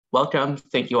Welcome.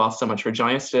 Thank you all so much for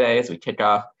joining us today as we kick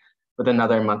off with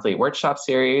another monthly workshop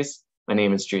series. My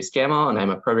name is Drew Scammell, and I'm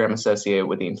a program associate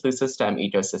with the Inclusive STEM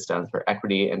Ecosystems for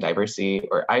Equity and Diversity,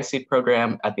 or IC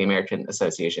program at the American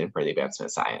Association for the Advancement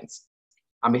of Science.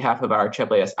 On behalf of our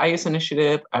AAAS IUS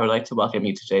initiative, I would like to welcome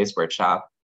you to today's workshop,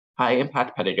 High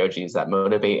Impact Pedagogies that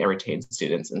Motivate and Retain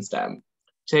Students in STEM.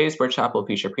 Today's workshop will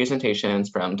feature presentations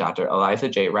from Dr. Eliza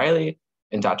J. Reilly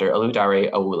and Dr.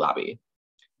 Oludare Owolabi.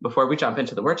 Before we jump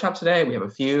into the workshop today, we have a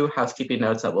few housekeeping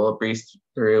notes that we'll breeze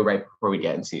through right before we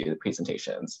get into the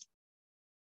presentations.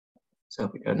 So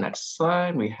if we go to the next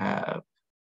slide, we have,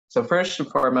 so first and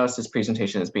foremost, this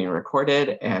presentation is being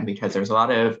recorded, and because there's a lot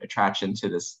of attraction to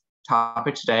this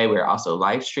topic today, we're also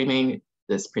live streaming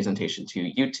this presentation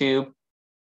to YouTube.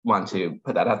 Want to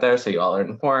put that out there so you all are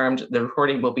informed. The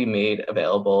recording will be made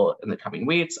available in the coming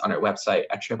weeks on our website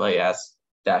at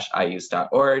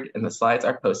AAAS-IUS.org, and the slides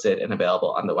are posted and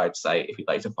available on the website if you'd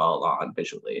like to follow along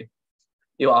visually.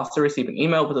 You'll also receive an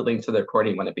email with a link to the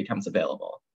recording when it becomes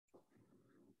available.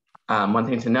 One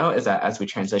thing to note is that as we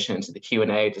transition into the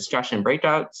Q&A discussion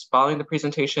breakouts following the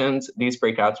presentations, these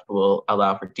breakouts will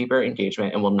allow for deeper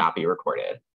engagement and will not be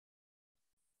recorded.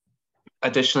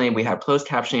 Additionally, we have closed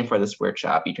captioning for this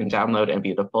workshop. You can download and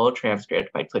view the full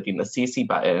transcript by clicking the CC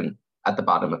button at the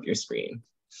bottom of your screen.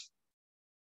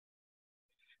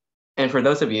 And for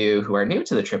those of you who are new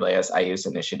to the AAAS IUS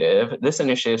initiative, this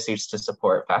initiative seeks to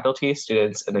support faculty,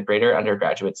 students, and the greater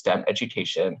undergraduate STEM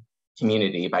education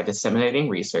community by disseminating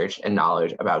research and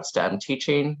knowledge about STEM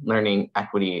teaching, learning,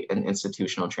 equity, and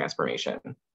institutional transformation.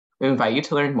 We invite you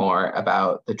to learn more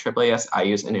about the AAAS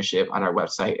IUS initiative on our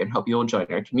website and hope you will join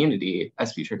our community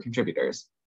as future contributors.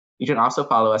 You can also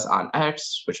follow us on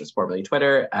X, which was formerly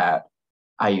Twitter, at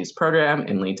IUS Program,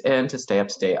 and LinkedIn to stay up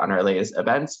to date on our latest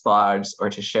events, blogs, or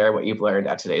to share what you've learned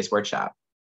at today's workshop.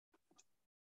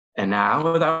 And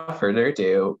now, without further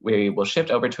ado, we will shift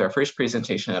over to our first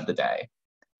presentation of the day.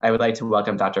 I would like to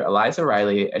welcome Dr. Eliza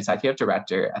Reilly, Executive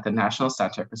Director at the National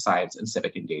Center for Science and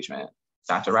Civic Engagement.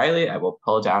 Dr. Reilly, I will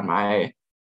pull down my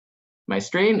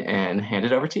screen and hand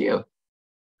it over to you.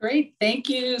 Great, thank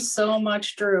you so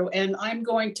much, Drew. And I'm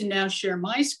going to now share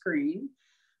my screen.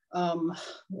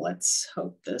 Let's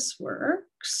hope this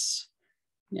works.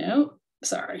 No,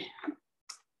 sorry.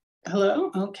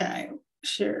 Hello, okay.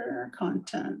 Share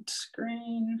content,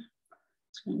 screen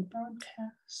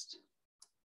broadcast.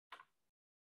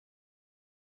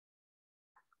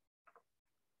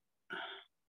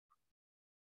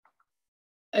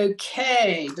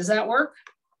 Okay, does that work?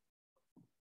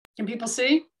 Can people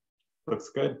see? Looks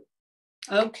good.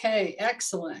 Okay,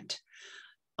 excellent.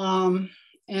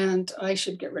 And I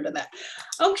should get rid of that.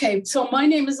 Okay, so my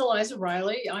name is Eliza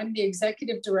Reilly. I'm the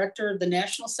Executive Director of the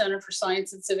National Center for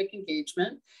Science and Civic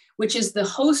Engagement, which is the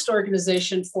host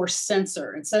organization for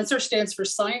SENCER. And SENCER stands for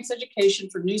Science Education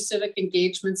for New Civic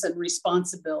Engagements and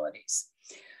Responsibilities.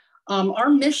 Our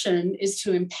mission is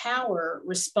to empower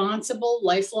responsible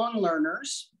lifelong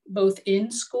learners, both in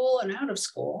school and out of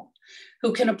school,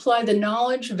 who can apply the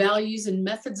knowledge, values, and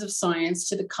methods of science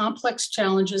to the complex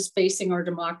challenges facing our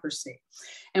democracy.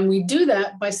 And we do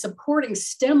that by supporting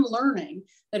STEM learning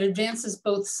that advances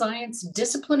both science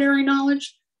disciplinary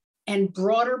knowledge and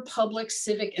broader public,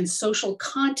 civic, and social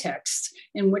contexts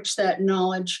in which that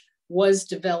knowledge was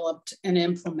developed and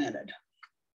implemented.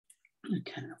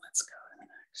 Okay, let's go.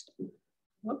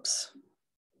 Whoops,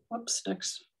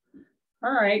 next.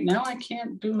 All right, now I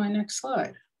can't do my next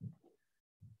slide.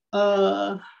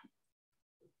 All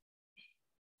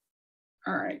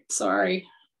right, sorry,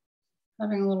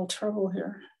 having a little trouble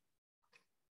here.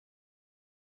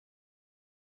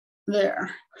 There.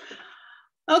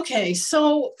 Okay,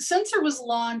 so SENCER was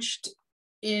launched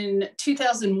in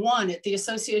 2001 at the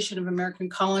Association of American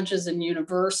Colleges and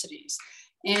Universities.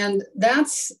 And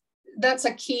that's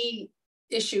a key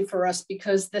issue for us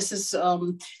because this is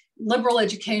liberal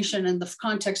education, and the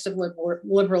context of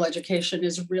liberal education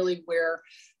is really where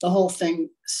the whole thing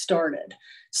started.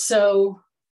 So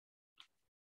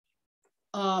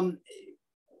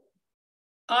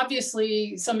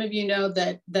obviously some of you know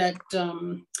that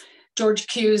George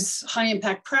Q's high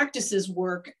impact practices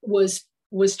work was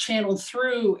channeled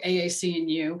through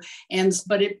AAC&U,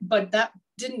 but that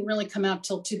didn't really come out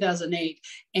till 2008,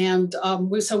 and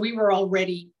so we were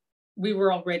already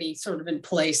sort of in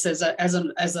place as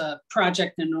a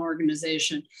project and an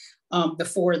organization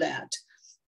before that.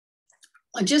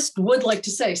 I just would like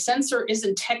to say SENCER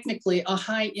isn't technically a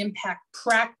high impact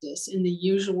practice in the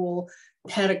usual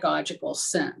pedagogical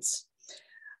sense.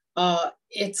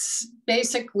 It's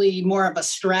basically more of a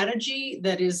strategy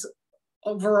that is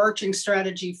overarching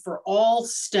strategy for all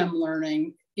STEM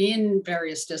learning in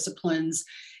various disciplines,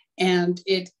 and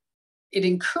it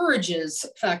encourages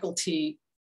faculty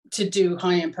to do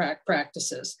high impact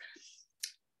practices.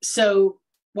 So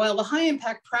while the high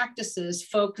impact practices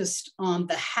focused on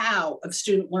the how of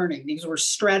student learning, these were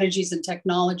strategies and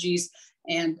technologies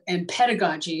and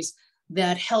pedagogies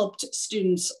that helped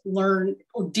students learn,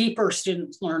 or deeper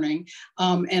student learning,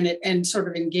 and sort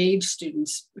of engage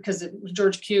students, because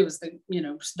George Q is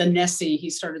the Nessie, he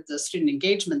started the student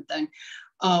engagement thing.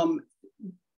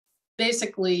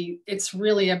 Basically, it's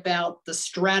really about the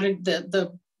strategy,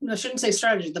 I shouldn't say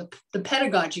strategy, the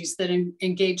pedagogies that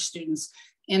engage students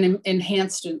and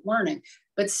enhance student learning.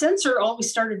 But SENCER always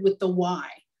started with the why.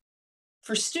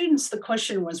 For students, the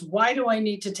question was, why do I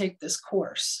need to take this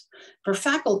course? For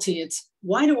faculty, it's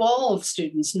why do all of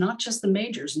students, not just the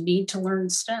majors, need to learn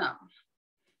STEM?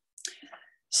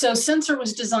 So SENCER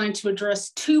was designed to address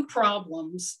two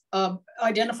problems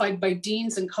identified by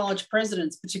deans and college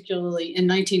presidents, particularly in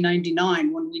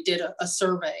 1999 when we did a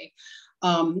survey.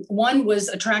 One was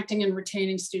attracting and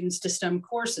retaining students to STEM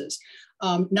courses.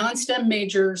 Non-STEM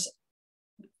majors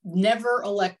never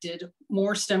elected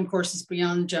more STEM courses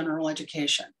beyond general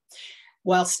education,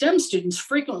 while STEM students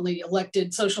frequently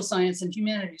elected social science and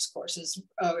humanities courses,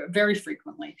 very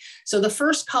frequently. So the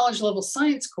first college level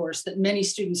science course that many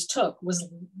students took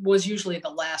was usually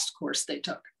the last course they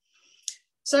took.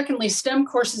 Secondly, STEM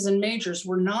courses and majors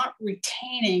were not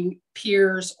retaining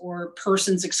peers or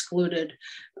persons excluded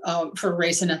for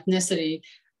race and ethnicity,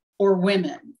 or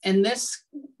women. And this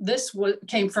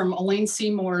came from Elaine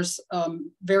Seymour's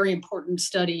very important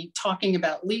study talking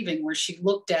about leaving, where she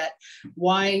looked at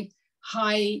why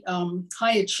high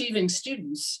achieving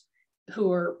students,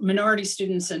 who are minority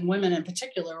students and women in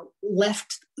particular,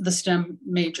 left the STEM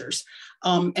majors.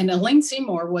 And Elaine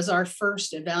Seymour was our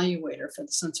first evaluator for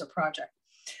the SENCER project.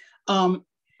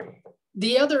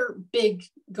 The other big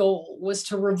goal was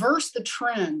to reverse the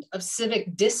trend of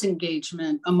civic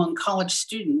disengagement among college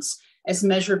students as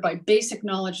measured by basic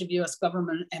knowledge of US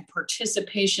government and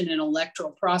participation in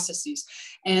electoral processes.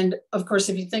 And of course,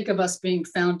 if you think of us being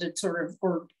founded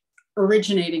or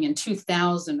originating in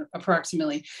 2000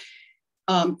 approximately,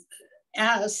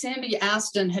 Sandy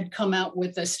Aston had come out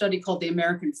with a study called The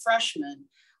American Freshman,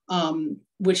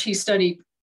 which he studied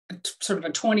sort of a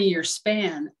 20-year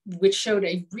span, which showed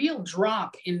a real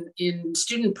drop in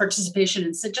student participation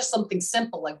in just something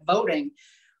simple like voting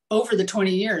over the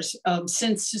 20 years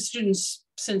since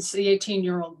the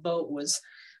 18-year-old vote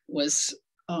was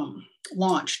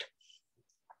launched.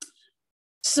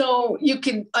 So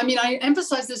I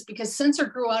emphasize this because SENCER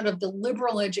grew out of the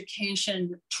liberal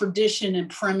education tradition and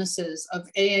premises of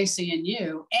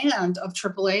AAC&U and of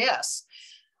AAAS.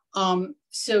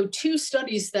 So two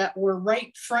studies that were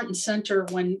right front and center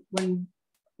when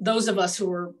those of us who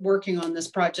were working on this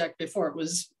project before it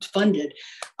was funded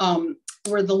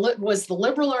was the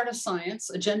Liberal Art of Science,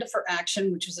 Agenda for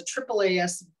Action, which was a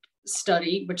AAAS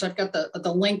study, which I've got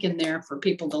the link in there for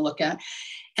people to look at,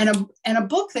 and a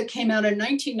book that came out in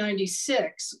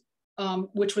 1996,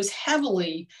 which was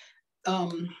heavily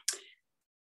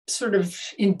sort of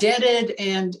indebted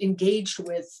and engaged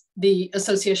with the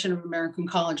Association of American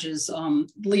Colleges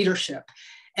leadership,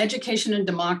 Education and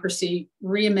Democracy,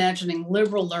 Reimagining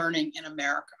Liberal Learning in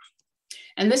America.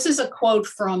 And this is a quote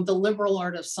from The Liberal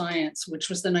Art of Science, which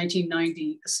was the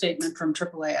 1990 statement from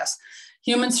AAAS.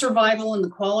 Human survival and the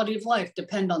quality of life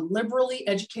depend on liberally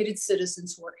educated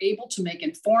citizens who are able to make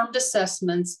informed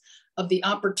assessments of the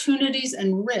opportunities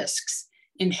and risks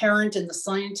inherent in the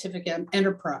scientific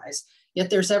enterprise. Yet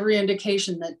there's every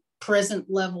indication that present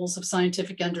levels of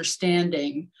scientific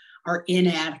understanding are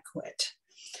inadequate.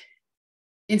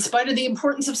 In spite of the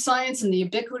importance of science and the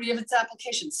ubiquity of its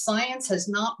application, science has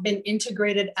not been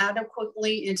integrated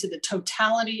adequately into the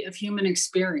totality of human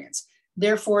experience.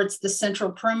 Therefore, it's the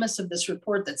central premise of this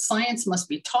report that science must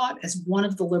be taught as one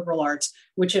of the liberal arts,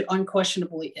 which it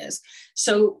unquestionably is.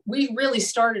 So we really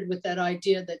started with that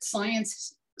idea that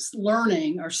science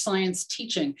learning or science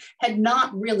teaching had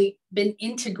not really been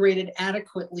integrated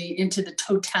adequately into the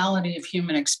totality of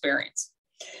human experience.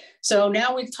 So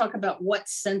now we talk about what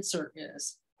SENCER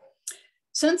is.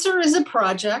 SENCER is a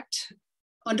project,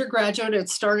 undergraduate. It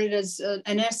started as an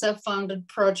NSF-funded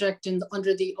project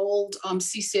under the old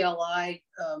CCLI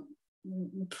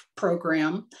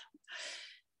program,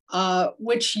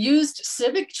 which used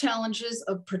civic challenges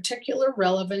of particular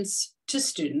relevance to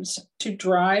students to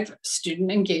drive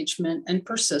student engagement and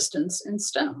persistence in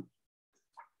STEM.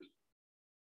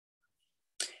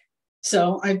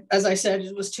 So as I said,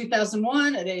 it was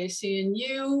 2001 at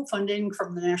AAC&U, funding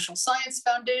from the National Science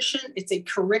Foundation. It's a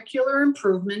curricular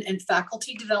improvement and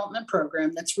faculty development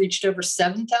program that's reached over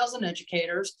 7,000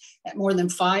 educators at more than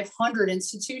 500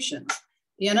 institutions.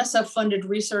 The NSF-funded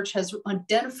research has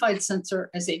identified SENCER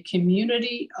as a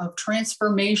community of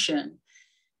transformation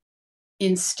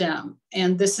in STEM.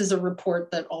 And this is a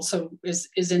report that also is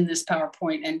in this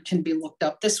PowerPoint and can be looked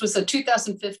up. This was a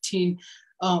 2015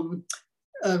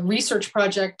 research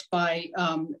project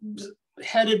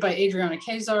headed by Adriana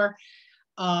Kazar,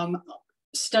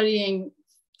 studying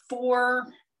 4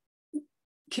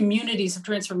 communities of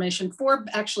transformation, 4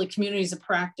 actually communities of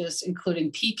practice,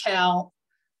 including PCAL,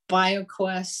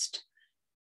 BioQuest,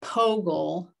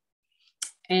 POGLE,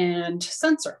 and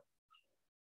SENCER.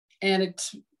 And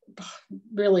it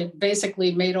really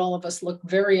basically made all of us look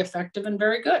very effective and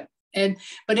very good.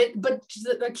 But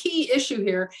the key issue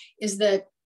here is that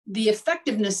the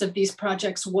effectiveness of these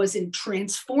projects was in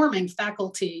transforming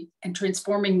faculty and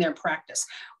transforming their practice.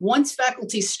 Once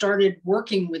faculty started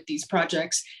working with these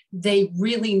projects, they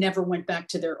really never went back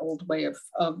to their old way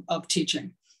of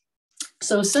teaching.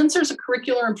 So SENCER is a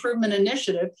curricular improvement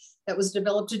initiative that was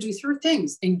developed to do 3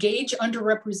 things: engage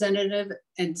underrepresented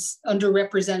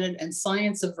and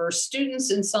science-averse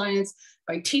students in science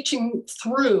by teaching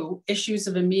through issues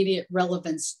of immediate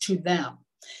relevance to them.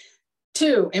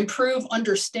 2, improve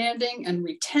understanding and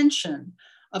retention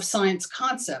of science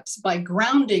concepts by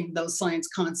grounding those science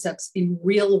concepts in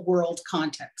real-world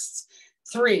contexts.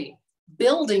 3,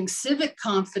 building civic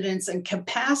confidence and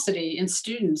capacity in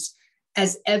students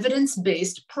as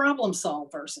evidence-based problem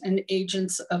solvers and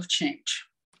agents of change.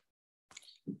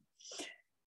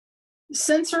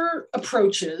 SENCER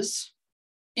approaches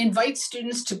invite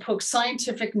students to put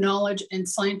scientific knowledge and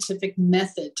scientific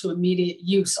method to immediate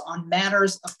use on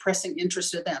matters of pressing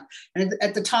interest to them. And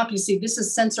at the top, you see this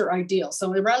is SENCER ideal. So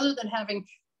rather than having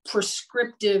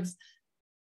prescriptive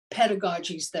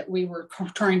pedagogies that we were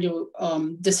trying to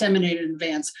disseminate in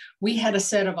advance, we had a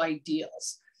set of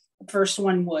ideals. The first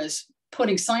one was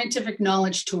putting scientific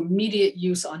knowledge to immediate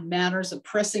use on matters of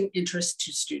pressing interest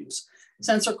to students.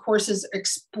 SENCER courses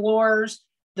explores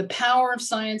the power of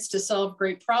science to solve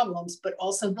great problems, but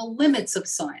also the limits of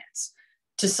science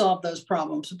to solve those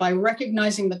problems by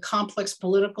recognizing the complex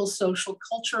political, social,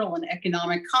 cultural, and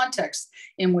economic context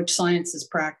in which science is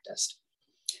practiced.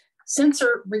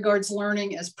 SENCER regards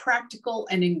learning as practical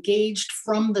and engaged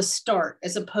from the start,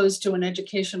 as opposed to an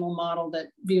educational model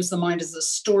that views the mind as a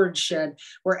storage shed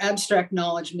where abstract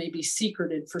knowledge may be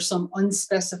secreted for some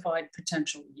unspecified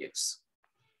potential use.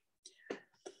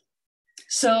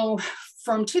 So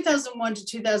from 2001 to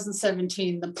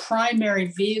 2017, the primary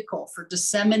vehicle for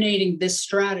disseminating this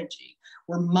strategy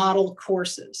were model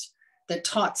courses that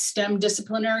taught STEM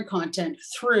disciplinary content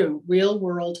through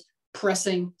real-world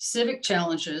pressing civic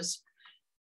challenges.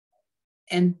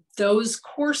 And those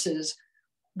courses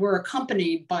were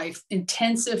accompanied by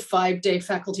intensive 5-day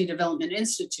faculty development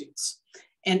institutes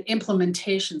and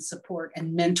implementation support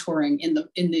and mentoring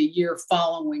in the year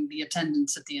following the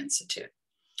attendance at the institute.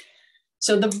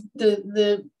 So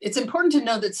it's important to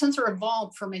know that SENCER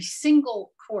evolved from a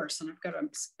single course, and I've got a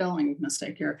spelling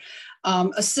mistake here,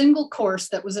 a single course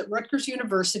that was at Rutgers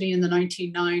University in the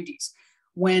 1990s,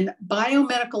 when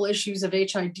biomedical issues of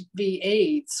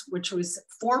HIV/AIDS, which was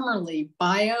formerly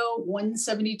Bio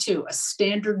 172, a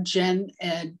standard gen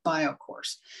ed bio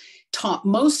course, taught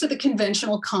most of the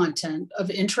conventional content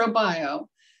of intro bio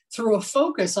through a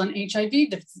focus on HIV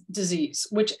disease,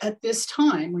 which at this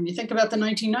time, when you think about the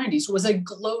 1990s, was a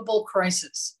global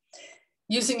crisis.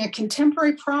 Using a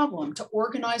contemporary problem to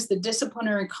organize the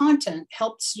disciplinary content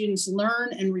helped students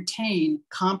learn and retain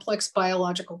complex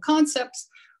biological concepts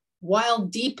while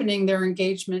deepening their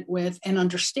engagement with and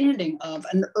understanding of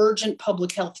an urgent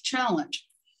public health challenge.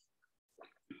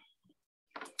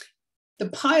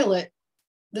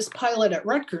 This pilot at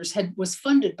Rutgers was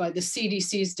funded by the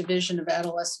CDC's Division of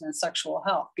Adolescent and Sexual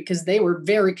Health because they were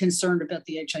very concerned about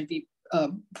the HIV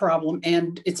problem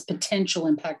and its potential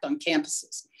impact on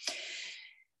campuses.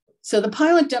 So the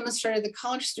pilot demonstrated that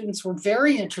college students were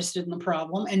very interested in the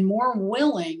problem and more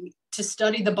willing to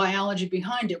study the biology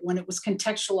behind it when it was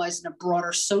contextualized in a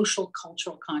broader social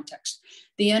cultural context.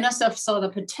 The NSF saw the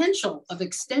potential of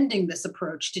extending this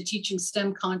approach to teaching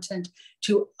STEM content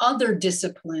to other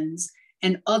disciplines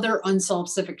and other unsolved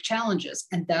civic challenges,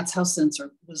 and that's how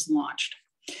SENCER was launched.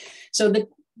 So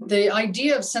the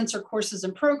idea of SENCER courses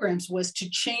and programs was to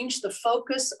change the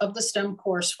focus of the STEM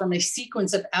course from a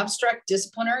sequence of abstract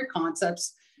disciplinary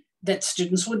concepts that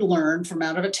students would learn from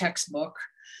out of a textbook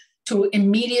to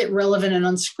immediate, relevant, and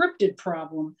unscripted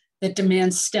problem that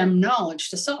demands STEM knowledge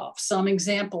to solve. Some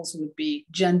examples would be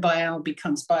Gen Bio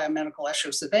becomes biomedical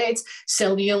issues of AIDS,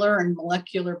 cellular and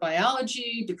molecular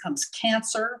biology becomes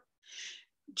cancer,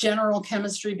 general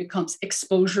chemistry becomes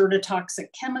exposure to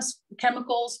toxic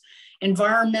chemicals,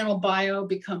 environmental bio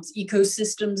becomes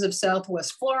ecosystems of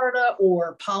Southwest Florida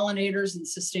or pollinators and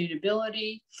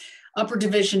sustainability. Upper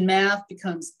division math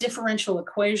becomes differential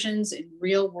equations in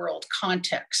real world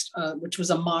context, which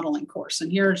was a modeling course.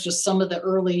 And here's just some of the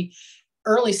early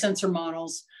SENCER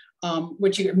models,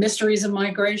 which you get mysteries of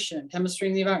migration, chemistry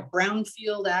in the environment,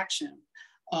 brownfield action.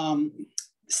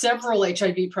 Several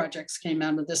HIV projects came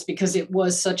out of this because it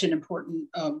was such an important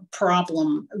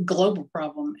problem, global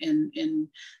problem in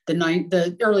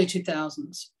the early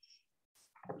 2000s.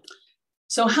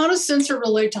 So how does SENCER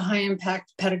relate to high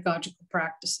impact pedagogical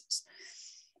practices?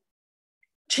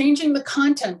 Changing the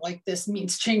content like this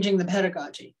means changing the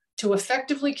pedagogy. To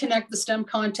effectively connect the STEM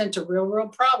content to real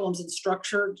world problems,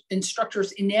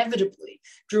 instructors inevitably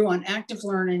drew on active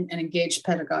learning and engaged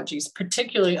pedagogies,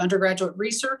 particularly undergraduate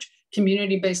research,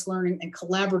 community-based learning, and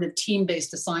collaborative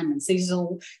team-based assignments. These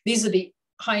are the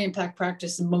high impact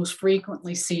practices most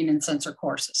frequently seen in SENCER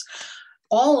courses.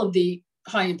 All of the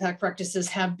high impact practices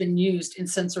have been used in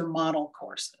SENCER model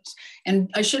courses. And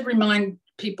I should remind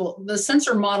people, the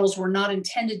SENCER models were not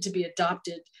intended to be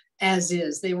adopted as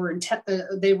is. They were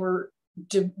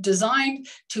designed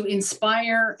to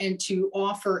inspire and to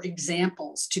offer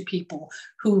examples to people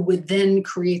who would then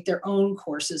create their own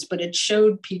courses, but it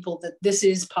showed people that this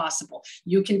is possible.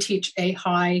 You can teach a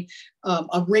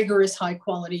rigorous, high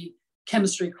quality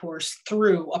chemistry course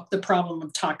through up the problem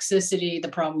of toxicity, the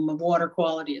problem of water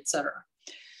quality, et cetera.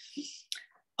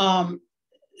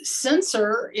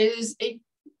 SENCER is a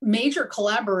major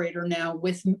collaborator now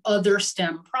with other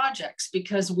STEM projects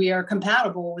because we are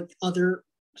compatible with other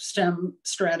STEM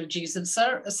strategies, et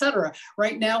cetera.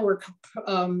 Right now, we're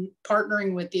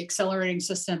partnering with the Accelerating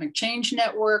Systemic Change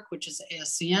Network, which is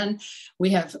ASCN. We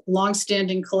have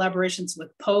longstanding collaborations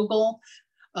with POGLE,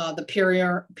 the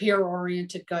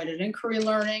peer-oriented guided inquiry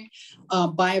learning,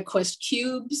 BioQuest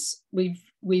Cubes.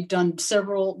 We've done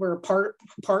several, we're a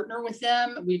partner with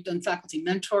them. We've done faculty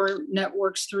mentor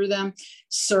networks through them.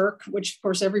 CERC, which of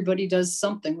course everybody does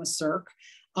something with CERC.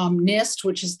 NIST,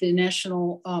 which is the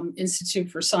National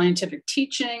Institute for Scientific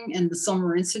Teaching, and the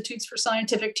Summer Institutes for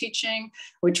Scientific Teaching,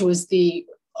 which was the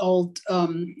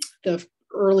the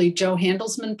early Joe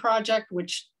Handelsman project,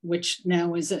 which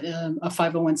now is a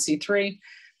 501c3.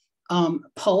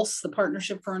 Pulse, the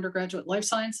Partnership for Undergraduate Life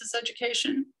Sciences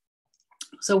Education.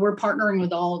 So we're partnering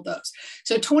with all of those.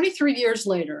 So 23 years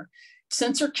later,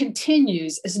 SENCER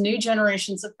continues as new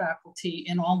generations of faculty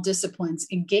in all disciplines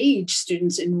engage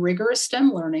students in rigorous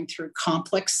STEM learning through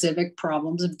complex civic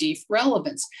problems of deep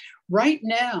relevance. Right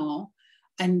now,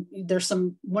 and there's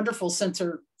some wonderful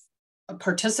SENCER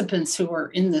participants who are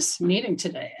in this meeting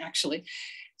today, actually.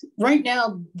 Right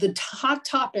now, the hot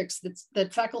topics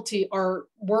that faculty are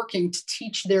working to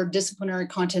teach their disciplinary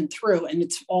content through, and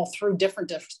it's all through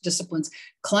different disciplines,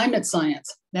 climate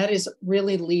science, that is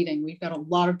really leading. We've got a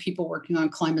lot of people working on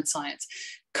climate science.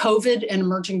 COVID and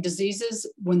emerging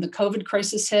diseases, when the COVID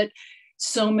crisis hit,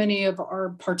 so many of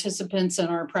our participants and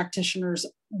our practitioners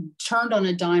turned on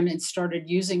a dime and started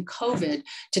using COVID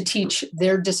to teach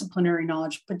their disciplinary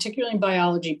knowledge, particularly in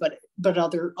biology, but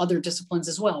other disciplines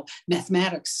as well.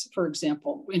 Mathematics, for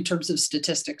example, in terms of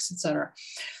statistics, et cetera.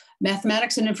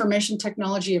 Mathematics and information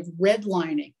technology of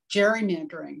redlining,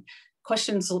 gerrymandering,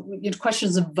 questions of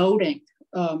voting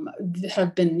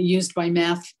have been used by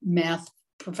math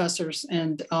professors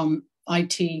and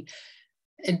IT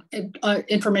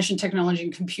information technology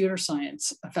and computer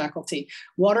science faculty.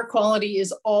 Water quality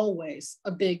is always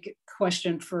a big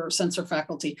question for SENCER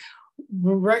faculty.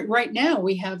 Right now,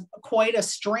 we have quite a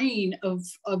strain of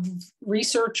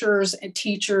researchers and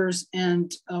teachers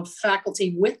and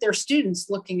faculty with their students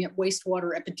looking at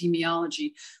wastewater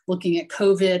epidemiology, looking at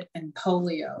COVID and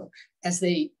polio as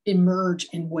they emerge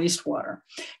in wastewater.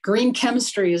 Green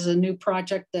chemistry is a new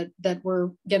project that we're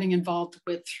getting involved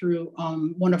with through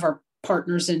one of our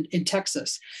partners in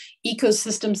Texas.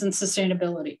 Ecosystems and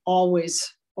sustainability,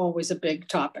 always a big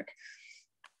topic.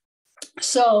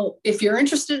 So if you're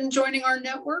interested in joining our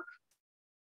network,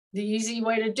 the easy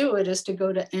way to do it is to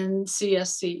go to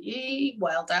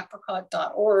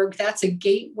ncsce.wildapricot.org. That's a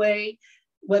gateway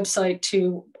website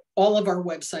to all of our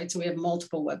websites. We have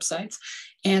multiple websites.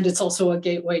 And it's also a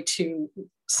gateway to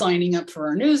signing up for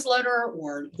our newsletter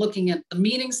or looking at the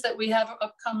meetings that we have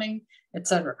upcoming, et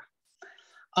cetera.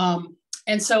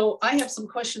 And so I have some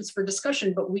questions for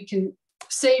discussion, but we can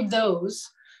save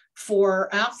those for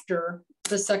after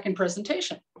the second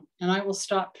presentation. And I will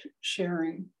stop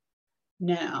sharing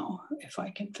now, if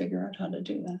I can figure out how to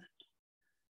do that.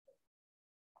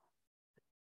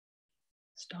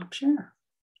 Stop share.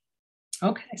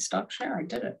 Okay, stop share, I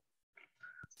did it.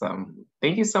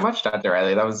 Thank you so much, Dr.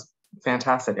 Reilly. That was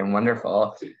fantastic and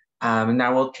wonderful.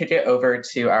 Now we'll kick it over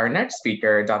to our next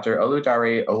speaker, Dr.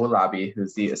 Oludare Owolabi,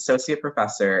 who's the Associate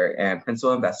Professor and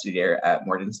Principal Investigator at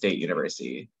Morgan State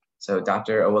University. So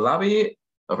Dr. Owolabi,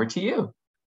 over to you.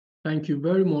 Thank you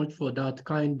very much for that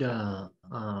kind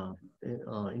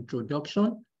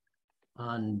introduction.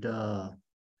 And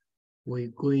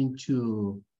we're going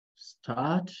to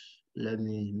start. Let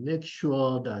me make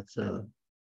sure that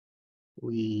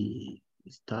we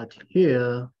start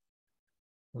here.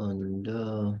 And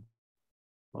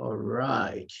all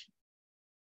right.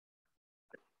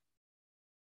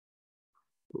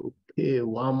 Okay,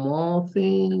 one more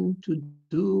thing to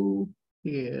do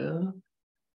here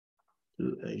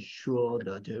to ensure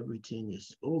that everything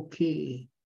is okay.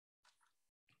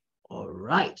 All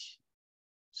right.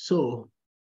 So,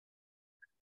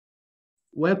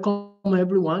 welcome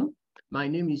everyone. My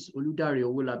name is Oludare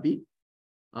Owolabi.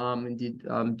 I'm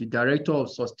the Director of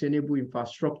Sustainable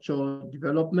Infrastructure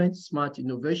Development, Smart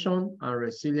Innovation, and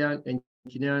Resilient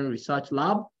Engineering Research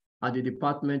Lab at the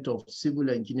Department of Civil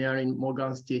Engineering,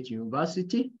 Morgan State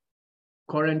University.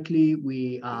 Currently,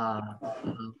 we are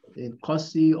in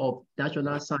courtesy of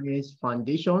National Science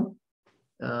Foundation.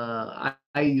 We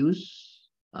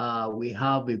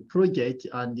have a project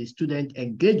on the student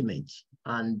engagement.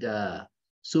 And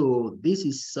so this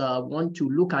is want to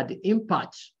look at the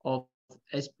impact of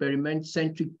experiment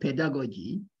centric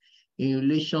pedagogy in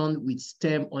relation with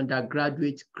STEM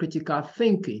undergraduate critical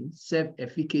thinking,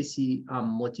 self-efficacy, and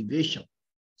motivation.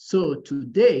 So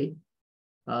today,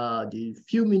 the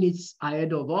few minutes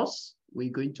ahead of us,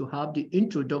 we're going to have the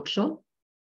introduction.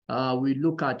 We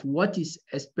look at what is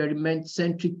experiment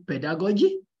centric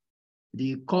pedagogy,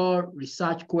 the core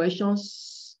research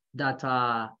questions that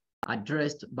are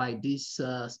addressed by this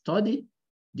study,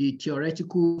 the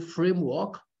theoretical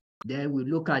framework. Then we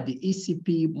look at the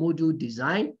ECP module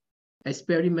design,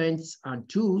 experiments and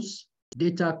tools,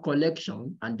 data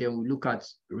collection, and then we look at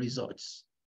results.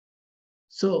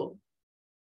 So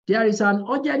there is an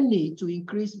urgent need to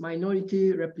increase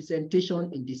minority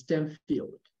representation in the STEM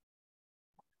field.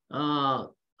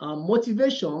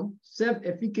 Motivation,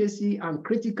 self-efficacy, and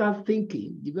critical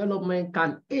thinking development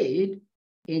can aid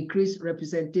increased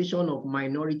representation of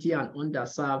minority and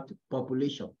underserved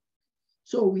population.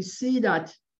 So we see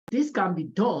that this can be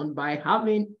done by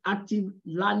having active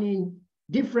learning,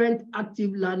 different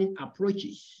active learning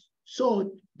approaches.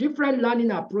 So different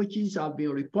learning approaches have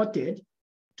been reported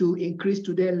to increase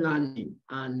student learning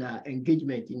and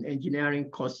engagement in engineering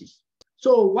courses.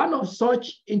 So one of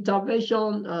such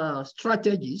intervention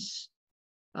strategies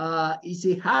is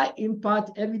a high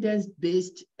impact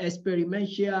evidence-based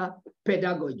experiential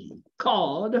pedagogy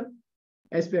called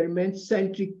Experiment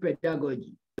Centric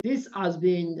Pedagogy. This has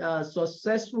been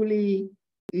successfully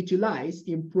utilized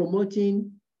in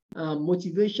promoting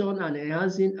motivation and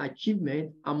enhancing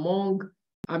achievement among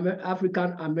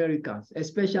African Americans,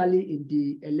 especially in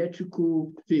the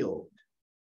electrical field.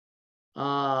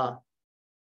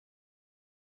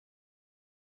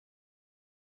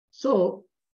 So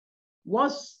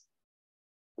what's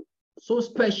so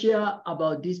special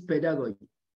about this pedagogy?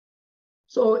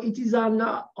 So it is an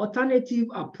alternative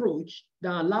approach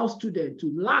that allows students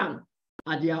to learn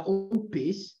at their own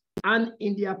pace and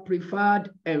in their preferred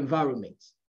environment.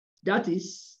 That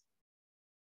is,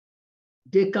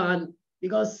 they can,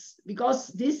 because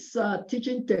this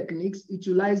teaching techniques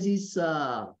utilizes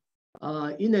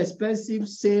inexpensive,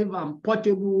 safe, and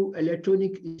portable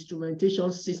electronic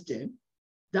instrumentation system.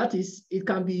 That is, it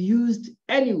can be used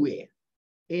anywhere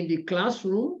in the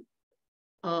classroom,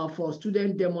 for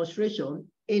student demonstration,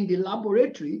 in the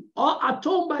laboratory, or at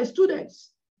home by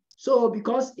students. So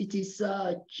because it is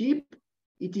cheap,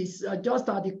 it is just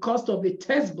at the cost of a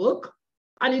textbook,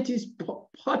 and it is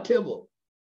portable.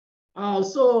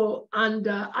 Actually,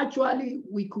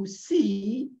 we could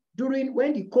see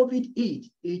when the COVID hit,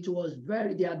 it was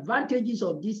the advantages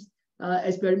of this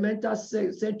experimental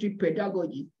centric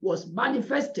pedagogy was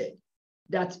manifested,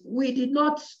 that we did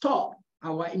not stop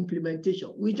our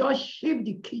implementation. We just shipped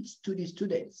the kits to the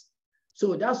students.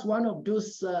 So that's one of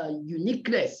those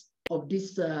uniqueness of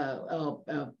this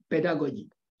pedagogy.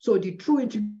 So the true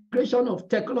integration of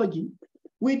technology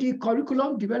with the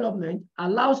curriculum development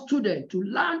allows students to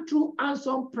learn through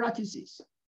hands-on practices,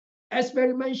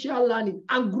 experiential learning,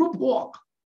 and group work.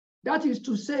 That is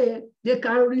to say, they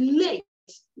can relate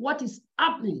what is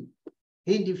happening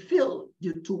in the field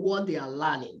to what they are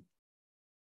learning.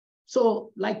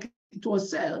 So like it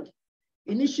was said,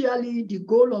 Initially, the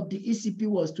goal of the ECP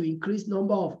was to increase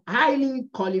number of highly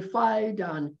qualified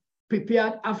and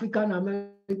prepared African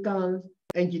American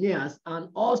engineers and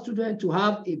all students to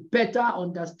have a better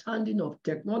understanding of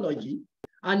technology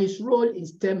and its role in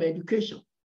STEM education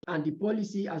and the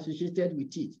policy associated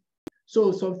with it.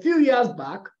 So some few years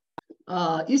back,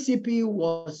 ECP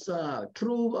was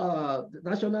through the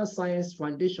National Science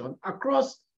Foundation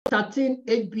across 13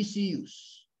 HBCUs,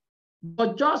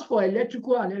 but just for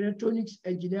electrical and electronics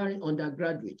engineering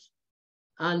undergraduates.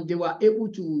 And they were able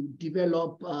to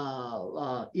develop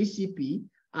ECP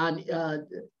and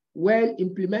well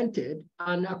implemented.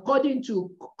 And according to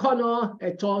Connor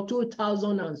et al.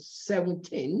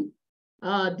 2017,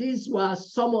 these were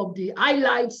some of the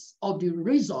highlights of the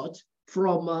result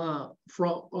from the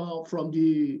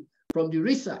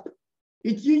research.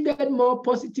 It yielded more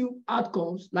positive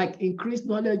outcomes like increased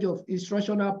knowledge of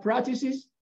instructional practices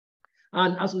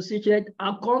and associated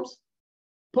outcomes,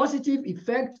 positive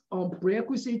effect on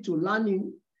prerequisite to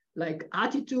learning like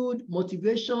attitude,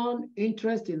 motivation,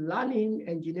 interest in learning,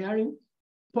 engineering,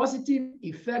 positive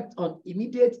effect on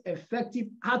immediate effective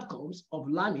outcomes of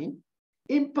learning,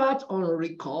 impact on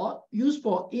recall, use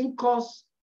for in-course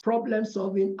problem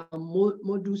solving and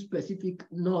module-specific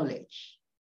knowledge,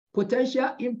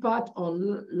 potential impact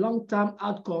on long-term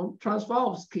outcome, transfer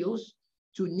of skills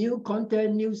to new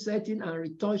content, new setting, and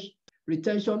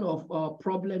retention of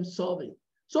problem solving.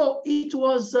 So it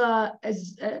was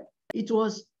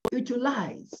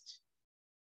utilized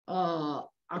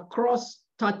across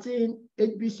 13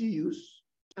 HBCUs,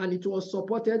 and it was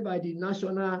supported by the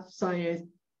National Science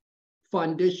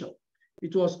Foundation.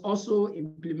 It was also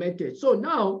implemented. So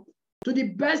now, to the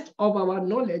best of our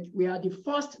knowledge, we are the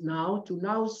first now to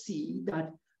now see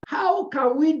that how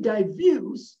can we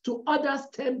diffuse to other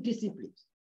STEM disciplines?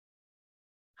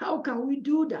 How can we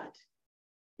do that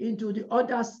into the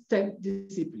other STEM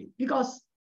discipline? Because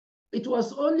it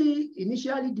was only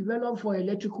initially developed for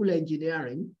electrical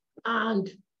engineering. And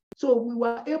so we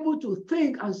were able to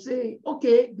think and say,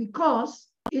 okay, because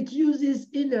it uses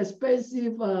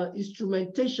inexpensive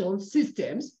instrumentation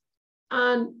systems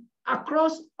and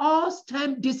across all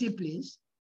STEM disciplines,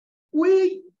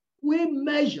 we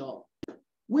measure,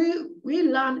 we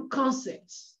learn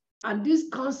concepts. And these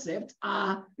concepts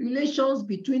are relations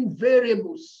between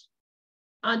variables.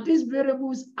 And these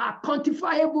variables are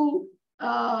quantifiable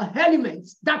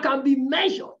elements that can be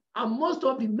measured. And most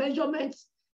of the measurements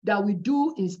that we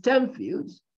do in STEM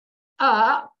fields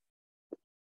are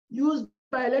used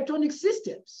by electronic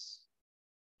systems.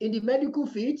 In the medical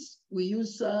fields, we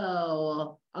use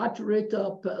heart rate,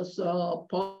 pulse.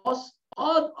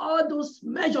 All those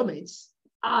measurements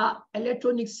are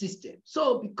electronic systems.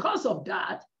 So because of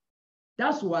that,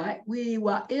 that's why we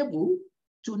were able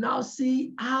to now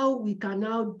see how we can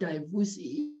now diffuse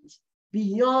it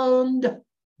beyond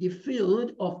the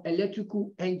field of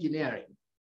electrical engineering.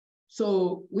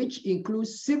 So, which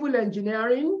includes civil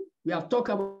engineering. We have talked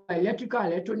about electrical,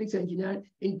 electronics engineering,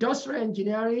 industrial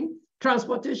engineering,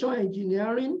 transportation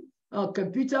engineering,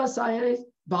 computer science,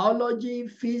 biology,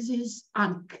 physics,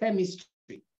 and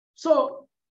chemistry. So,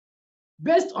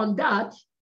 based on that,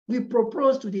 we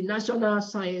proposed to the National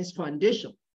Science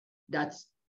Foundation that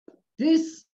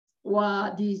these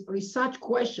were the research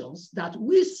questions that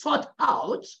we sought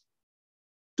out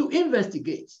to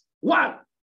investigate. One,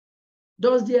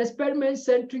 does the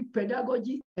experiment-centric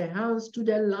pedagogy enhance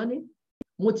student learning,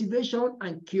 motivation,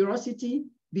 and curiosity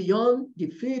beyond the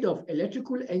field of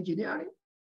electrical engineering?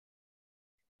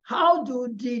 How do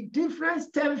the different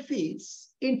STEM fields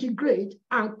integrate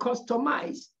and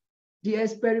customize the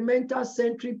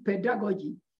experimental-centric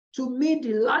pedagogy to meet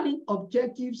the learning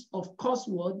objectives of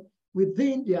coursework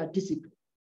within their discipline?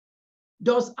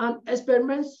 Does an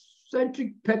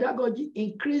experiment-centric pedagogy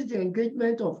increase the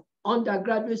engagement of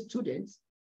undergraduate students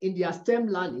in their STEM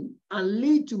learning and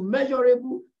lead to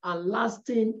measurable and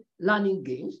lasting learning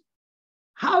gains?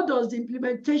 How does the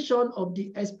implementation of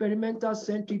the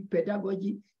experimental-centric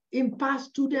pedagogy impact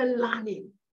student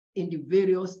learning in the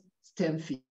various STEM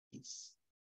fields?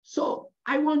 So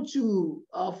I want to,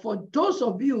 for those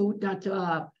of you that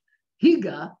are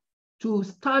eager to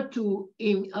start to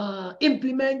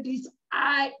implement this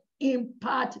high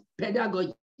impact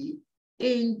pedagogy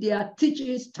in their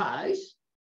teaching styles,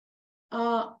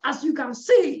 as you can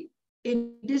see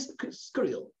in this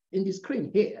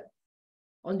screen here,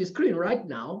 on the screen right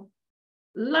now,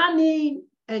 learning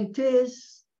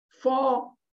entails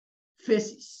 4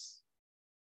 phases.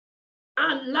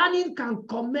 And learning can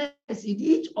commence in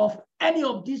each of any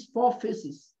of these 4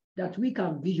 phases that we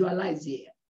can visualize here.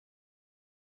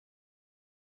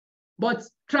 But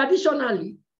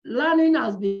traditionally, learning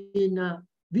has been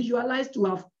visualized to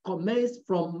have commenced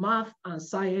from math and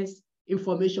science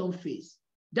information phase.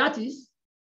 That is,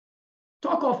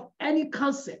 talk of any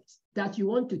concept that you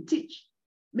want to teach.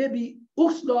 Maybe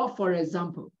Hooke's law, for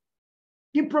example.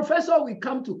 The professor will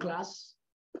come to class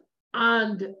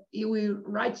and he will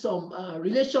write some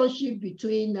relationship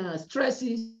between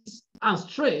stresses and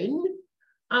strain,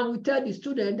 and we tell the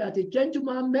student that a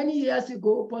gentleman many years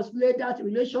ago postulated that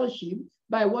relationship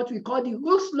by what we call the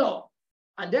Hooke's law.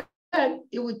 And then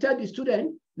he will tell the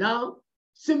student, now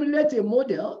simulate a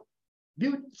model,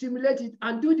 simulate it,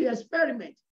 and do the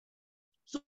experiment.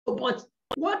 So, but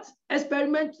what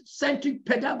experiment-centric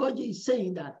pedagogy is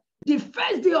saying that the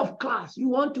first day of class, you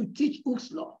want to teach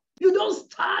Hooke's law. You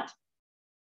don't start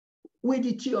with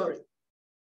the theory.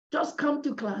 Just come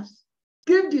to class,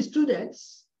 give the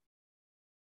students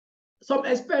some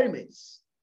experiments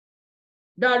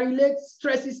that relate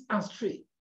stresses and strain.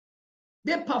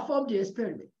 They perform the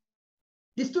experiment.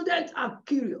 The students are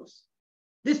curious.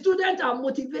 The students are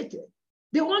motivated.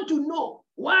 They want to know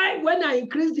why, when I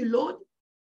increase the load,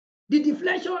 the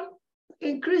deflection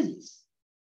increases.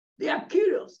 They are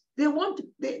curious. They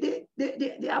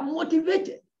are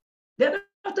motivated. Then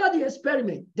after the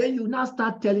experiment, then you now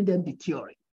start telling them the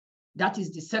theory. That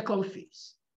is the second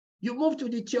phase. You move to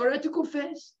the theoretical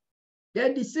phase,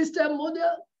 then the system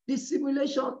model, the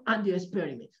simulation, and the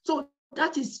experiment. So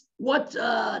that is what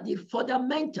the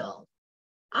fundamental.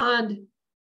 And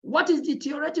what is the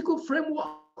theoretical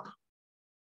framework?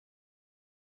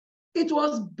 It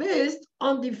was based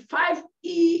on the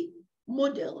 5E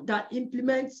model that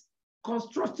implements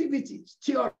constructivity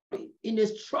theory in a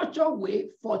structured way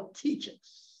for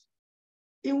teachers,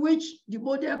 in which the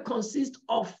model consists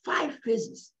of 5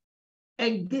 phases: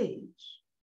 engage,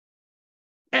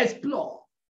 explore,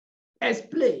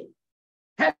 explain,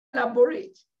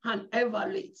 elaborate, and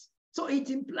evaluate. So it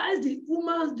implies the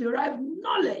humans derive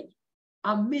knowledge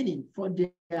and meaning for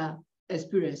their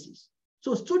experiences.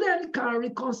 So students can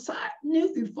reconcile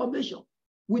new information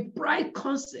with prior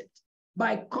concept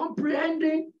by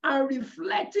comprehending and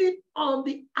reflecting on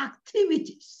the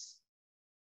activities.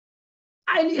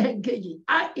 Highly engaging,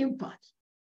 high impact.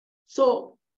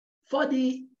 So for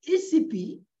the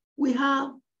ECP, we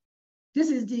have, this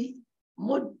is the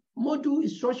module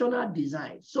instructional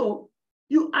design. So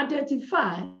you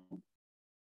identify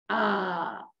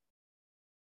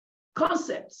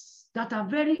concepts that are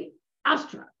very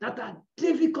abstract, that are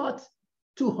difficult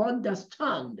to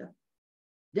understand.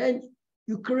 Then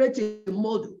you create a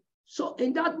module. So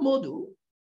in that module,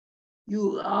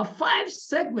 you have 5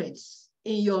 segments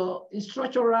in your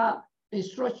instructional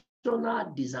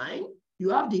design. You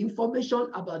have the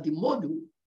information about the module,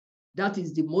 that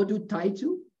is the module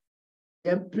title,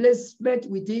 then placement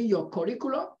within your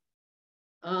curriculum,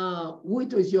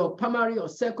 which is your primary or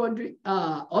secondary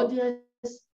audience,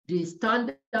 the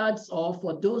standards, or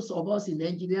for those of us in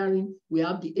engineering, we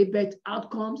have the ABET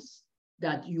outcomes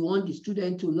that you want the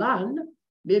student to learn,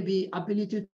 maybe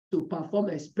ability to perform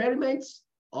experiments,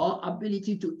 or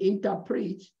ability to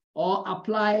interpret or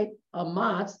apply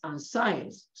maths and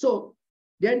science. So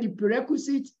then the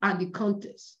prerequisites and the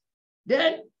context.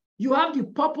 Then you have the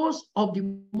purpose of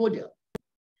the model.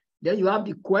 Then you have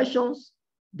the questions,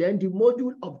 then the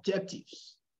module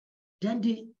objectives, then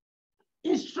the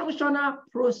instructional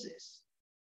process,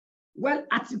 well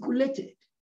articulated,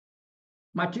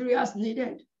 materials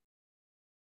needed,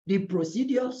 the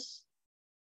procedures,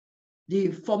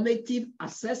 the formative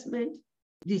assessment,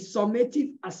 the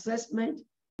summative assessment,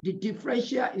 the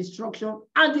differential instruction,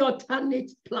 and the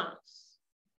alternate plans,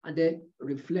 and then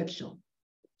reflection.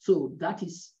 So that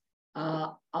is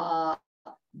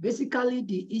basically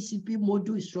the ECP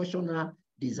module instructional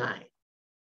design.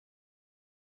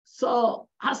 So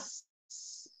as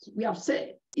we have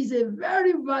said, is a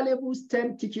very valuable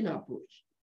STEM teaching approach,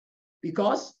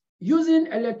 because using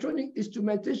electronic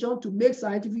instrumentation to make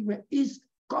scientific is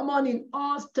common in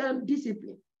all STEM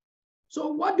disciplines. So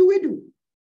what do?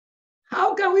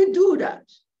 How can we do that?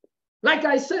 Like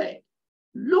I said,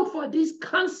 look for these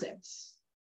concepts.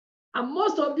 And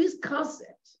most of these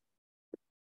concepts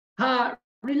are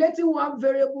relating one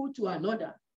variable to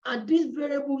another. And these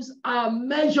variables are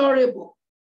measurable.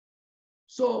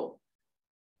 So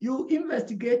you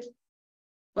investigate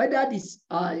whether this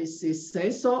is a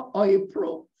sensor or a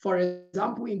probe. For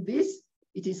example, in this,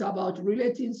 it is about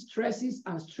relating stresses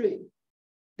and strain.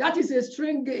 That is a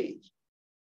strain gauge.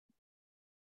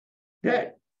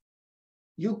 Then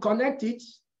you connect it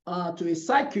to a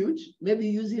circuit, maybe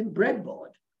using breadboard,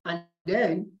 and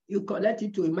then you connect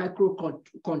it to a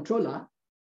microcontroller.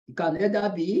 It can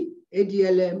either be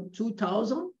ADLM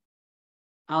 2000,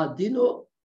 Arduino,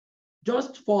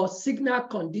 just for signal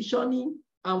conditioning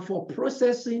and for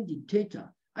processing the data.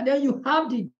 And then you have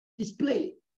the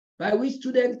display by which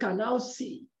students can now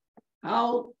see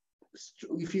how,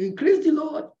 if you increase the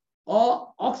load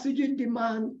or oxygen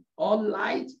demand or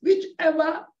light,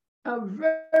 whichever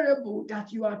variable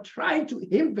that you are trying to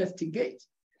investigate.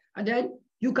 And then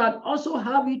you can also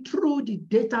have it through the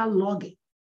data logging.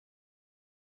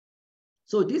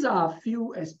 So these are a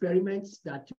few experiments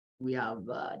that we have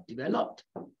developed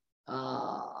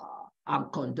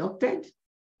and conducted.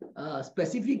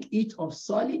 Specific heat of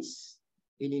solids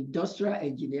in industrial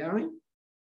engineering,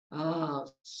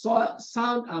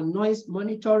 sound and noise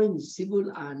monitoring in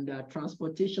civil and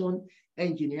transportation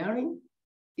engineering,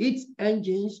 heat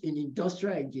engines in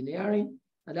industrial engineering,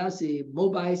 and that's a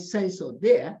mobile sensor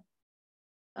there.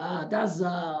 That's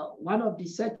one of the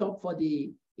setup for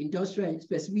the industrial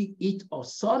specific heat of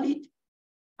solid.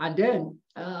 And then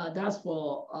that's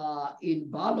for,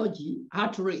 in biology,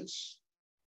 heart rate.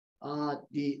 To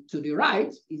the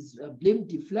right is beam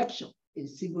deflection in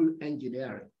civil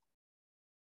engineering.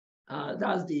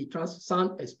 That's the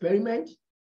sound experiment,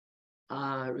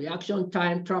 reaction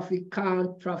time, traffic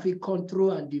count, traffic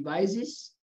control and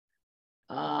devices.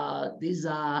 These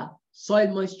are soil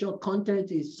moisture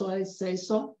content is soil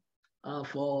sensor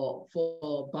for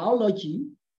biology,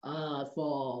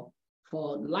 for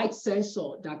light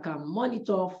sensor that can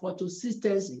monitor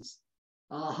photosynthesis,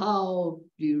 how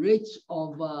the rate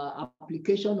of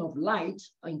application of light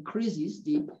increases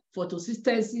the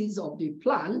photosynthesis of the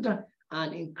plant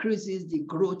and increases the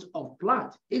growth of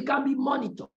plant. It can be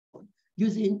monitored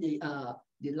using the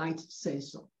light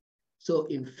sensor. So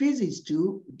in physics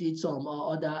too, did some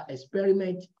other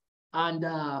experiment, and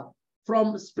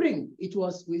from spring,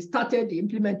 we started the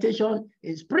implementation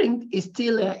in spring. It's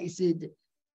still at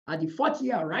the fourth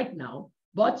year right now,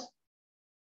 but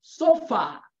so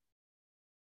far,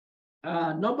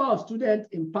 number of students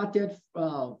imparted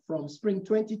from spring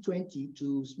 2020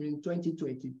 to spring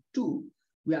 2022,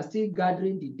 we are still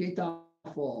gathering the data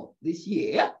for this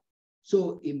year.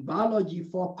 So in biology,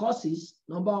 4 courses,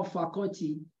 number of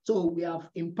faculty, so we have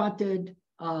imparted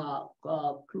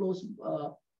close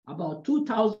about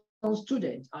 2,000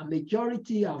 students. A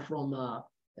majority are from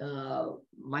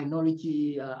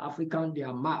minority African, they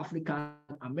are African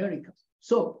Americans.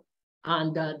 So,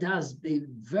 and that's been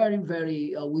very,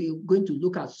 very, we're going to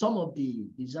look at some of the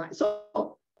design. So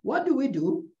what do we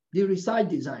do? The research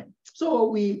design.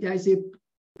 So there's a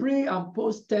pre and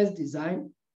post test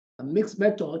design, a mixed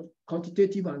method,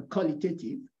 quantitative and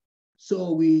qualitative.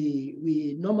 So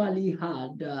we normally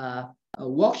had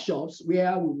workshops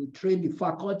where we would train the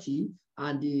faculty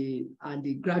and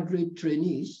the graduate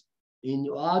trainees in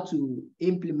how to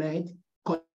implement,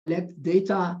 collect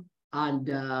data, and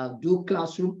do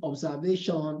classroom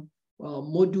observation,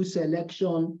 module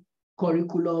selection,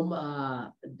 curriculum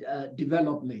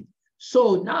development.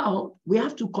 So now we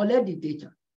have to collect the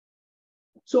data.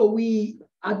 So we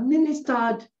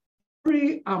administered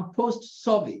pre and post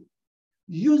survey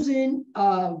using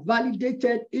a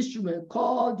validated instrument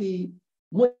called the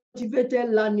Motivated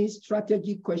Learning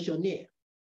Strategy Questionnaire,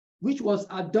 which was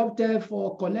adopted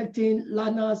for collecting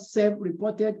learners'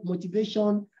 self-reported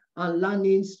motivation and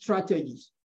learning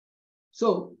strategies.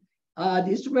 So the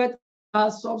instrument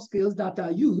has soft skills that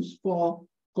are used for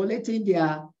collecting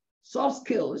their soft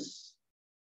skills,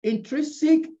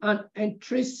 intrinsic and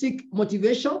extrinsic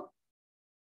motivation,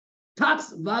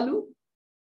 task value,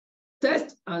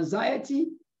 test anxiety,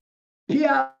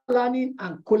 peer learning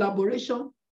and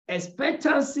collaboration,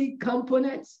 expectancy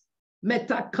components,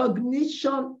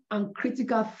 metacognition, and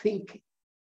critical thinking.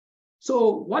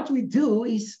 So what we do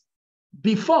is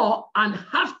before and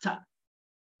after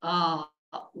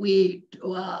we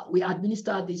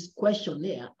administer this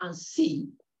questionnaire and see,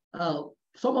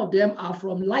 some of them are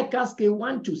from Likert scale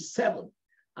 1 to 7,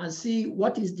 and see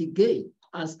what is the gain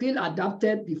and skill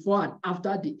adapted before and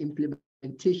after the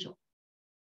implementation.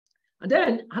 And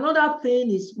then another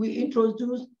thing is we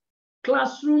introduce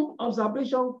classroom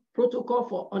observation protocol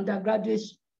for undergraduate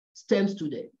STEM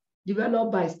students,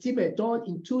 developed by Steve et al.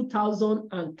 In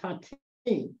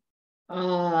 2013,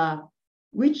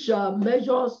 which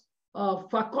measures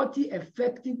faculty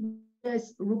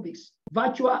effectiveness rubrics,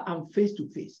 virtual and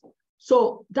face-to-face.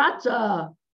 So that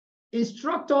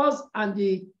instructors and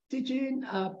the teaching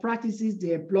practices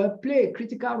they employ play a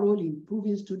critical role in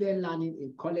improving student learning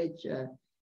in college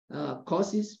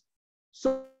courses.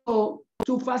 So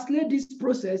to facilitate this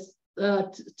process,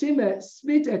 Tim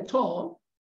Smith et al.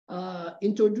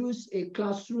 Introduced a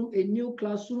new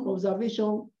classroom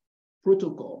observation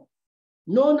protocol,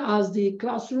 known as the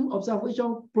Classroom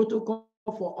Observation Protocol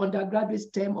for Undergraduate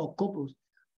STEM or couples,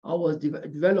 was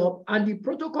developed, and the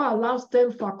protocol allows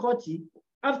STEM faculty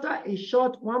after a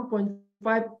short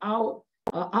 1.5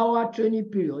 hour training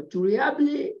period to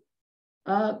reliably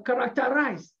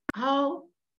characterize how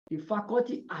the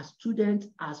faculty and students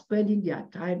are spending their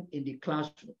time in the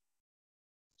classroom.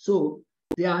 So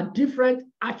there are different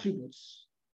attributes.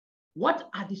 What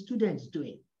are the students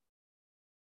doing?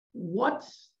 What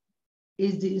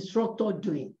is the instructor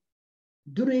doing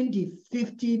during the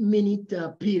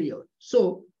 50-minute period?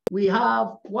 So we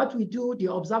have what we do,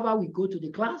 the observer will go to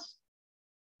the class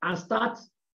and start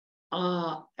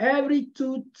every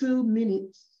two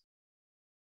minutes,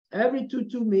 what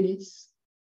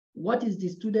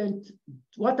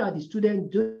are the students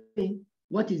doing?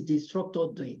 What is the instructor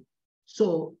doing?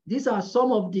 So these are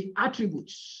some of the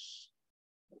attributes.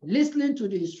 Listening to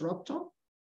the instructor,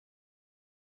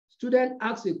 student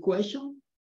asks a question,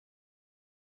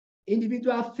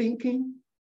 individual thinking,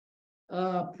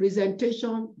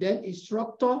 presentation, then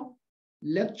instructor,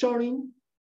 lecturing,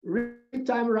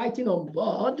 real-time writing on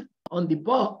the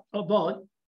board,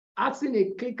 asking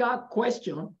a clicker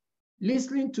question,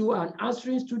 listening to and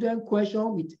answering student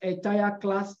question with entire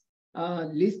class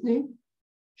listening,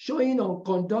 showing or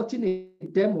conducting a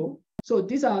demo. So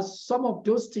these are some of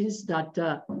those things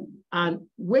that and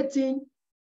waiting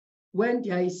when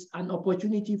there is an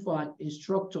opportunity for an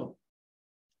instructor.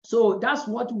 So that's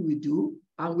what we will do.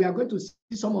 And we are going to see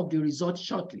some of the results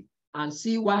shortly and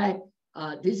see why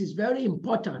this is very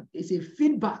important. It's a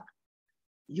feedback.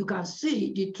 You can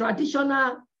see the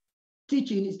traditional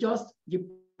teaching is just, the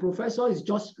professor is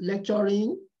just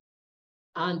lecturing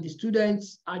and the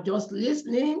students are just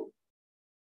listening.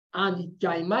 And you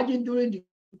can imagine during the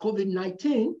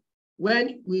COVID-19,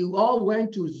 when we all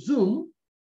went to Zoom,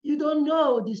 you don't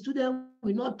know, the student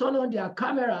will not turn on their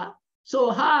camera. So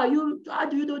how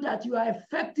do you know that you are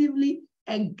effectively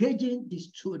engaging the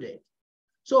student?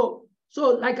 So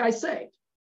like I said,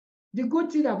 the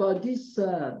good thing about this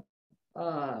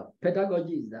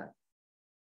pedagogy is that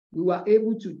we were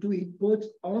able to do it both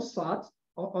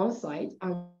on-site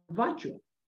and virtual.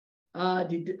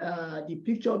 The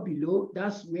picture below,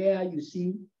 that's where you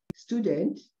see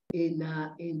students in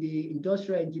the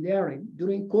industrial engineering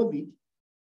during COVID,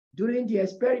 during the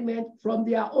experiment from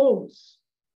their homes.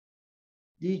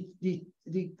 The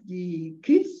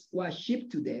kits were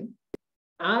shipped to them,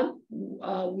 and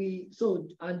the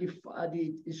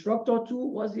instructor too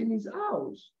was in his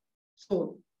house.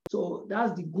 So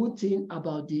that's the good thing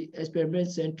about the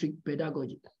experiment-centric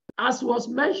pedagogy. As was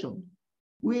mentioned,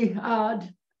 we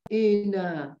had in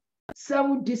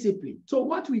 7 disciplines. So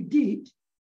what we did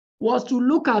was to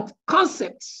look at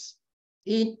concepts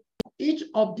in each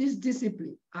of these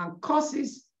disciplines and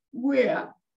courses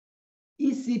where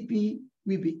ECP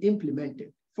will be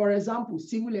implemented. For example,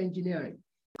 civil engineering,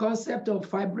 concept of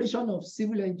vibration of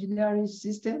civil engineering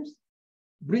systems,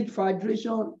 bridge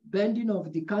vibration, bending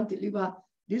of the cantilever.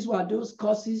 These were those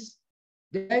courses.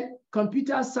 Then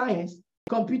computer science,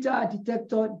 computer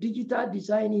architecture, digital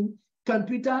designing,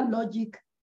 computer logic.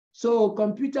 So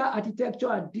computer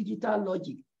architecture and digital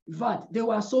logic. In fact, they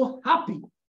were so happy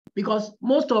because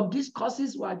most of these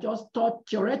courses were just taught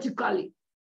theoretically.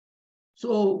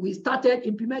 So we started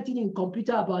implementing in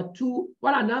computer about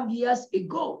 1.5 years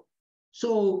ago.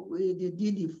 So we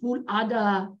did the full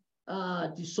adder,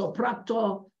 the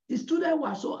subtractor. The students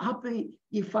were so happy.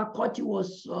 The faculty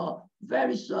was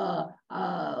very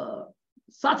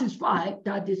satisfied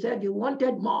that they said they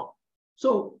wanted more.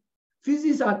 So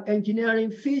physics and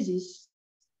engineering, physics,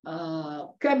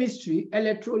 chemistry,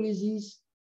 electrolysis,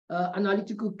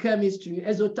 analytical chemistry,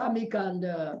 exothermic and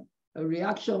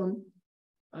reaction,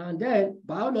 and then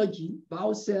biology,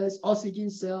 biocells, oxygen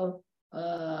cell,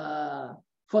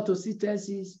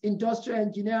 photosynthesis, industrial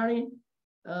engineering,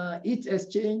 heat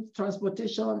exchange,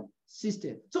 transportation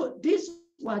system. So these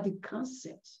were the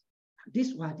concepts,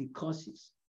 these were the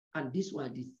courses, and these were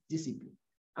the disciplines.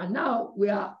 And now we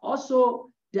are also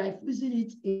diffusing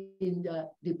it in the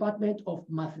Department of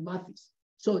Mathematics.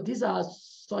 So these are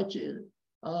such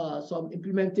some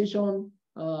implementation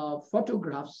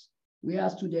photographs where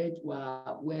students were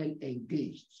well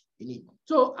engaged in it.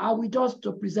 So I will just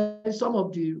present some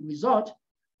of the results.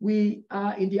 We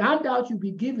in the handout you'll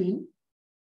be given,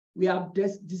 we have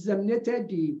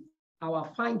disseminated our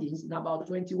findings in about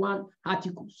 21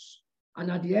 articles. And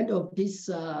at the end of this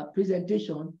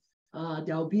presentation,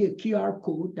 there will be a QR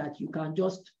code that you can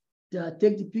just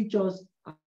take the pictures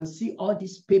and see all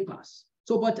these papers.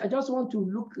 So, but I just want to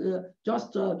look,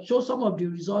 show some of the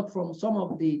results from some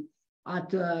of the, at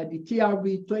the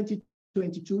TRB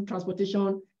 2022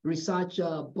 Transportation Research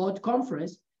Board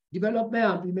Conference, Development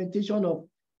and Implementation of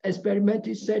Experiment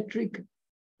Centric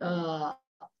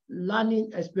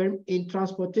Learning Experiment in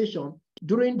Transportation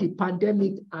during the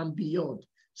pandemic and beyond.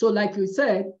 So like you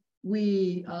said,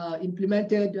 we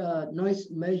implemented noise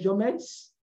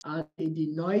measurements and the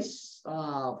noise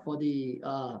for the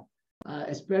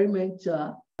experiment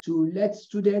to let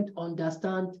students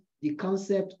understand the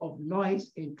concept of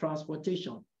noise in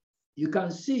transportation. You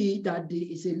can see that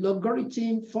it's a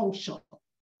logarithm function.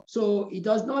 So it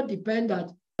does not depend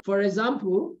that, for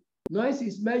example, noise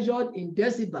is measured in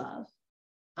decibels,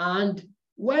 and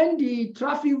when the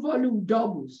traffic volume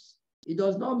doubles, it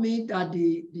does not mean that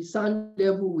the sound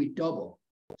level will double.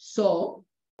 So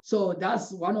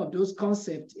that's one of those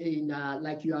concepts in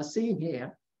like you are saying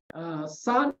here,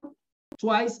 sound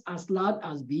twice as loud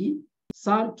as B,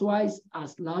 sound twice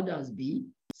as loud as B,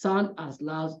 sound as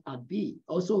loud as B.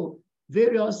 Also,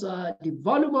 various, the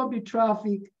volume of the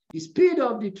traffic, the speed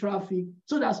of the traffic,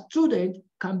 so that students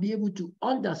can be able to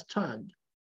understand,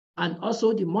 and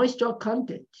also the moisture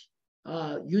content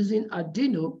using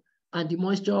Arduino and the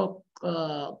moisture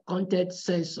content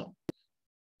sensor.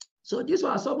 So these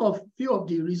were some of few of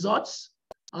the results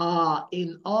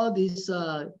in all these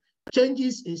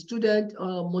changes in student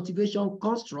motivation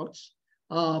constructs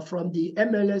from the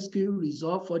MLSQ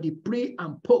result for the pre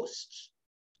and post.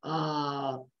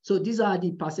 So these are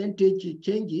the percentage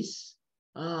changes.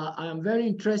 I am very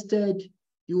interested.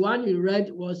 The one you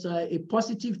read was a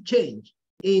positive change.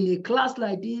 In a class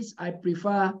like this, I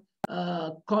prefer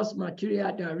course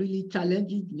material that really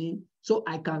challenges me so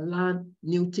I can learn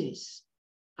new things.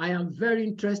 I am very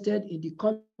interested in the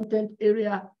content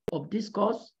area of this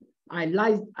course. I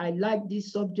like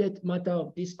this subject matter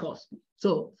of this course.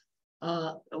 So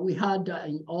we had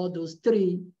in all those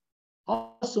three.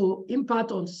 Also,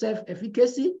 impact on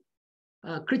self-efficacy,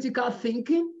 critical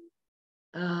thinking,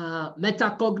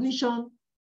 metacognition,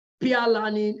 peer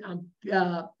learning, and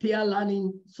peer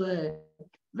learning. So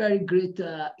very great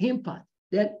impact.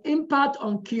 Then impact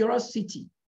on curiosity,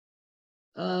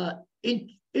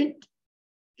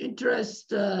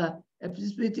 interest,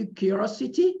 epistemological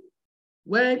curiosity.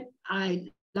 When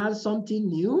I learn something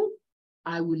new,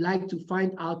 I would like to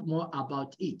find out more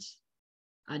about it.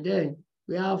 And then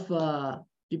we have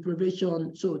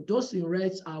deprivation. So those in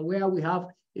reds are where we have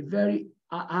a very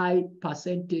high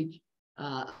percentage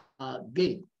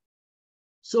gain.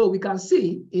 So we can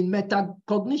see in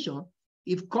metacognition,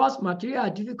 if course material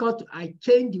are difficult, I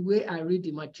change the way I read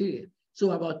the material.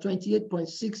 So about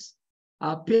 28.6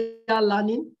 peer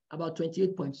learning, about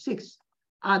 28.6.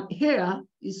 And here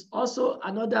is also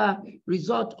another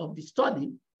result of the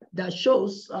study that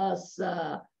shows us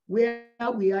where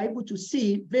we are able to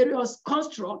see various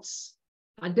constructs,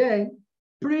 and then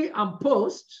pre and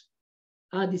post,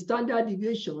 the standard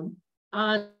deviation,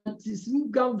 and the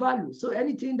significant value. So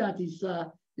anything that is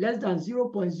less than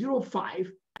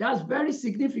 0.05, that's very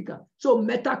significant. So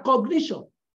metacognition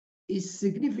is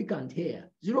significant here,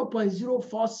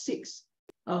 0.046.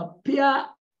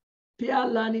 Peer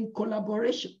learning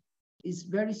collaboration is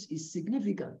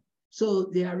significant. So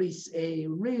there is a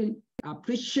real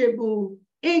appreciable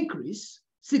increase,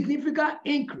 significant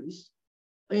increase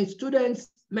in students'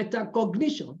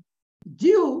 metacognition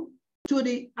due to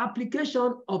the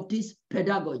application of this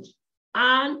pedagogy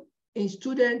and in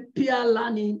student peer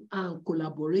learning and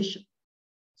collaboration.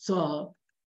 So,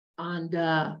 and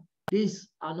this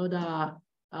another,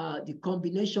 the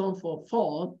combination for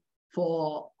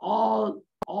all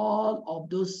of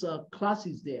those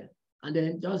classes there. And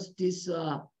then just this,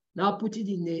 now put it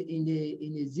in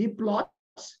a Z plot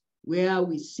where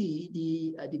we see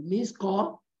the mean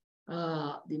score,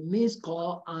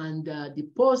 and the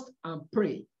post and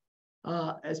pre,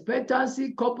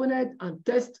 expectancy component and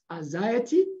test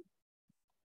anxiety,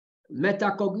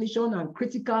 metacognition and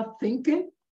critical thinking,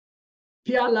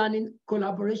 peer learning,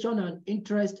 collaboration and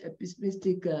interest,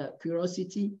 epistemistic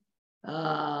curiosity,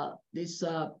 this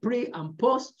pre and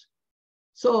post.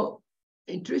 So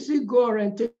intrinsic goal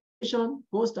orientation,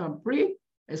 post and pre,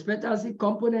 expectancy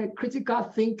component, critical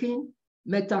thinking,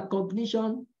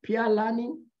 metacognition, peer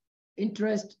learning,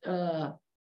 interest,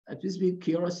 epistemistic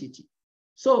curiosity.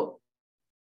 So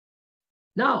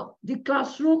now the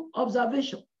classroom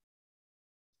observation.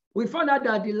 We found out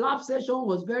that the lab session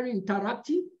was very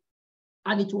interactive,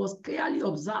 and it was clearly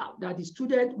observed that the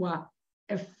students were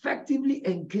effectively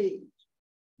engaged.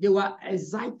 They were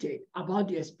excited about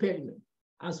the experiment,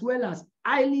 as well as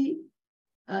highly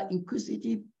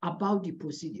inquisitive about the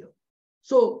procedure.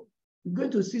 So we're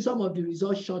going to see some of the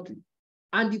results shortly.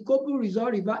 And the couple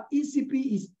result about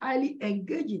ECP is highly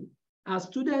engaging, as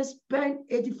students spend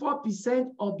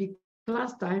 84% of the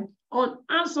class time on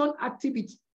hands-on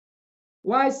activity,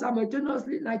 while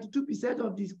simultaneously 92%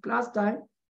 of this class time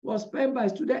was spent by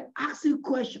students asking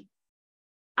questions.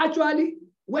 Actually,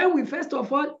 when we first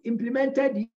of all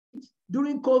implemented it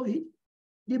during COVID,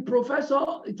 the professor,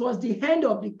 it was the end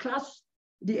of the class,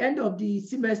 the end of the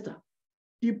semester.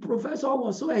 The professor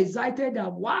was so excited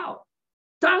that, wow,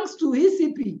 thanks to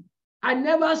ECP, I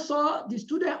never saw the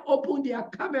student open their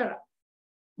camera.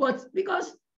 But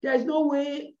because there's no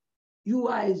way you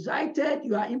are excited,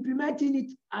 you are implementing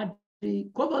it at the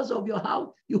covers of your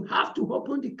house, you have to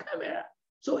open the camera.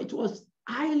 So it was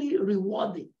highly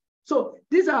rewarding. So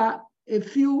these are a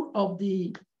few of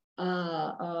the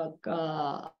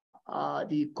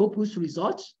corpus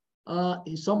results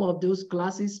in some of those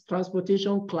classes: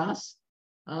 transportation class,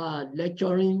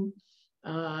 lecturing,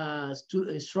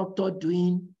 instructor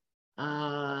doing,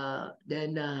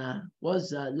 then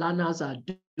what learners are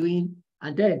doing.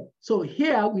 And then, so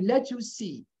here we let you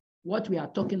see what we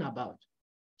are talking about.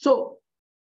 So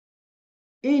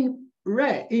in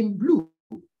red, in blue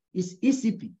is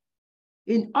ECP.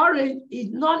 In orange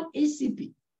is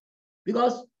non-ECP,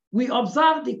 because we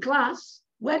observed the class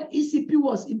when ECP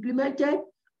was implemented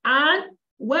and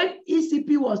when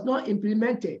ECP was not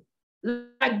implemented,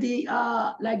 like the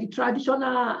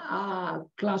traditional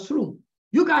classroom.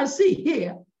 You can see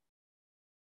here,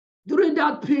 during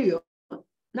that period,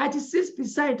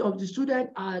 96% of the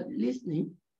students are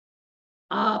listening.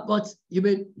 But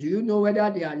do you know whether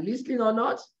they are listening or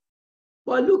not?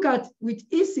 But look at with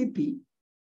ECP,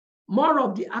 more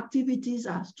of the activities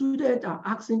are students are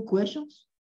asking questions.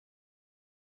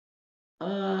 They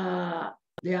are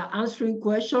answering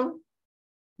questions.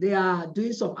 They are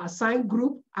doing some assigned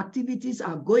group activities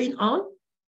are going on,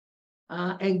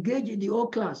 engage in the whole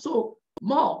class. So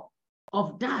more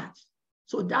of that.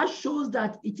 So that shows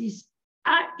that it is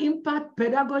high impact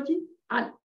pedagogy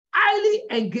and highly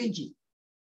engaging.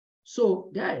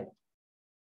 So there,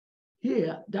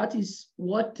 here, that is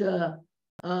what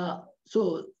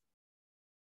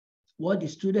what the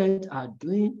students are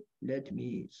doing.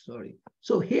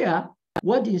 So here,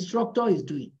 what the instructor is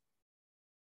doing.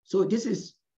 So this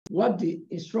is what the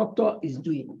instructor is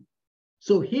doing.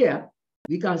 So here,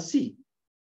 we can see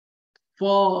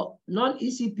for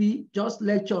non-ECP, just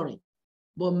lecturing.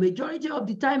 But majority of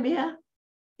the time here,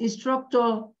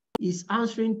 instructor is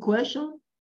answering questions,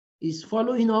 is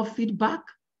following up feedback.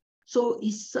 So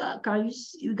it's,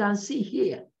 you can see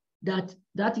here that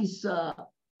that is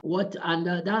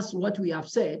that's what we have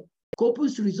said.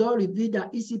 Corpus result revealed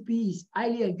that ECP is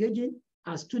highly engaging,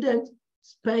 as students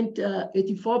spent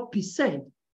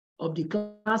 84% of the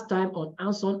class time on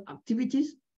hands-on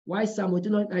activities, while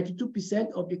simultaneously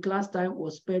 92% of the class time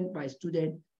was spent by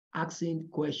students asking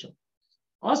questions.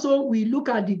 Also, we look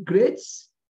at the grades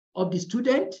of the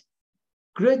student,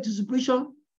 grade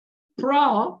distribution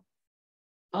prior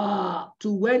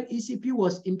to when ECP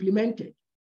was implemented.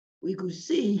 We could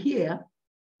see here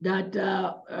that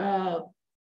the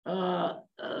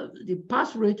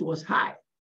pass rate was high.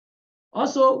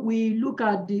 Also, we look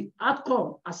at the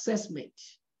outcome assessment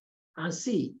and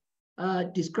see,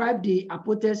 describe the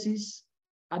hypothesis,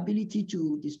 ability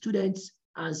to the students,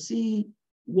 and see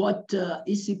what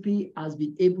ECP has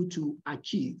been able to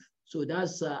achieve. So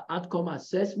that's outcome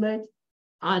assessment.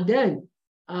 And then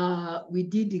we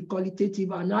did the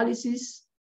qualitative analysis,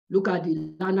 look at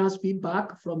the learners'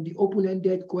 feedback from the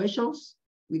open-ended questions.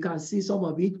 We can see some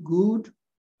of it good,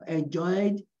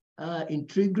 enjoyed,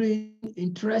 intriguing,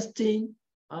 interesting,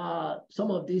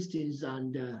 some of these things.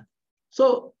 And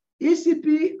so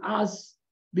ECP has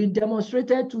been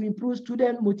demonstrated to improve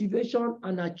student motivation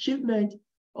and achievement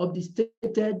of the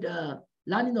stated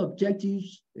learning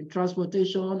objectives in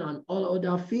transportation and all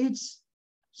other fields.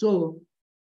 So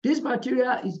this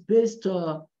material is based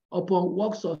upon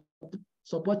works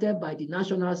supported by the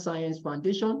National Science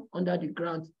Foundation under the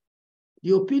grant.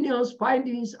 The opinions,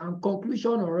 findings, and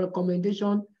conclusion or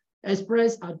recommendation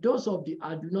expressed are those of the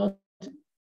do not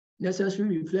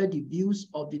necessarily reflect the views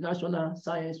of the National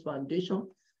Science Foundation.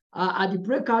 At the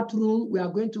breakout room, we are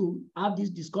going to have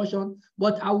this discussion,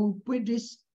 but I will put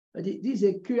this, this is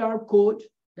a QR code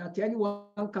that anyone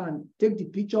can take the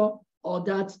picture or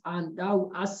that, and that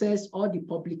will access all the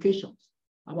publications,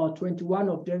 about 21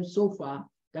 of them so far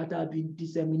that have been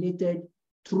disseminated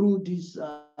through this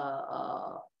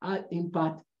high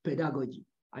impact pedagogy.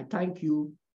 I thank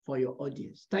you for your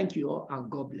audience. Thank you all, and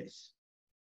God bless.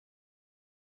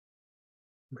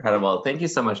 Incredible. Thank you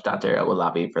so much, Dr.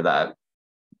 Owolabi, for that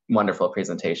wonderful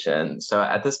presentation. So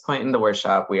at this point in the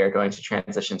workshop, we are going to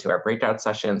transition to our breakout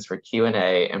sessions for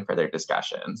Q&A and further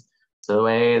discussions. So the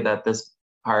way that this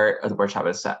part of the workshop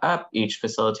is set up, each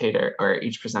facilitator or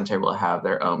each presenter will have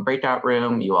their own breakout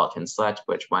room. You all can select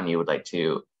which one you would like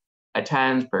to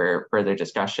attend for further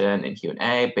discussion and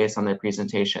Q&A based on their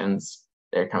presentations.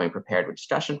 They're coming prepared with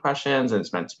discussion questions, and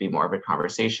it's meant to be more of a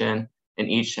conversation. And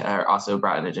each are also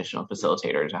brought an additional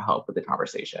facilitator to help with the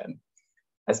conversation.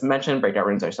 As mentioned, breakout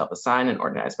rooms are self-assigned and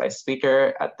organized by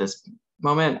speaker. At this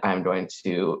moment, I'm going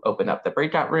to open up the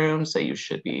breakout room. So you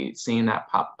should be seeing that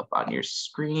pop up on your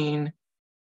screen.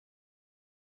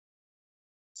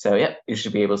 So yep, you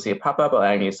should be able to see a pop-up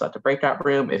allowing you to select a breakout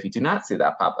room. If you do not see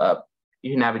that pop-up,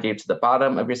 you can navigate to the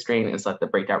bottom of your screen and select the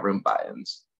breakout room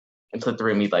buttons and click the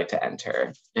room you'd like to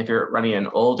enter. If you're running an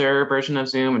older version of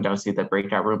Zoom and don't see the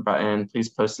breakout room button, please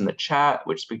post in the chat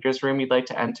which speaker's room you'd like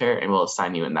to enter, and we'll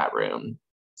assign you in that room.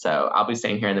 So I'll be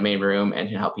staying here in the main room and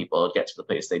can help people get to the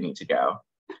place they need to go.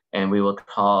 And we will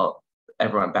call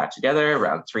everyone back together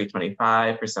around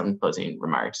 3:25 for some closing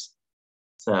remarks.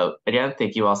 So again,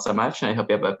 thank you all so much, and I hope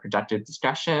you have a productive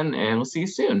discussion, and we'll see you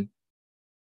soon.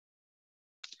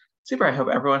 Super, I hope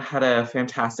everyone had a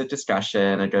fantastic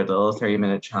discussion, a good little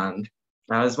 30-minute chunk.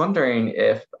 And I was wondering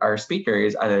if our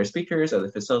speakers, either speakers or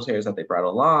the facilitators that they brought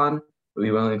along, would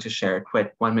be willing to share a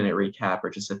quick 1-minute recap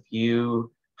or just a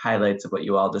few highlights of what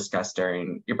you all discussed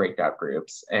during your breakout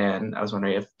groups. And I was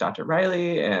wondering if Dr.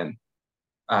 Reilly and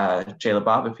Jayla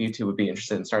Bob, if you two would be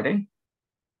interested in starting.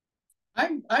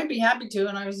 I'd be happy to,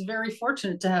 and I was very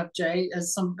fortunate to have Jay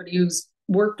as somebody who's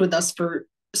worked with us for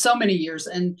so many years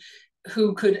and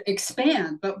who could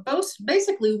expand. But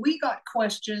basically, we got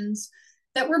questions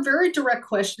that were very direct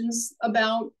questions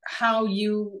about how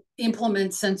you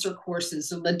implement SENCER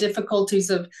courses, and the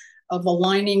difficulties of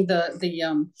aligning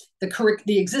the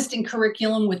existing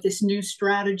curriculum with this new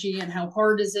strategy, and how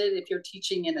hard is it if you're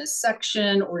teaching in a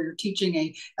section or you're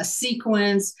teaching a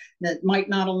sequence that might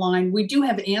not align. We do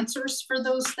have answers for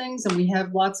those things, and we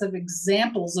have lots of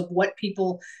examples of what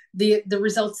people, the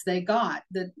results they got.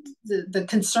 The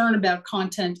concern about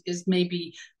content is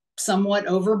maybe somewhat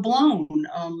overblown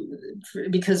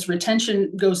because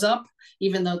retention goes up,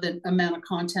 even though the amount of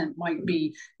content might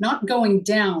be not going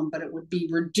down, but it would be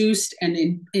reduced and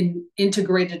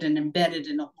integrated and embedded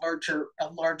in a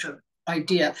larger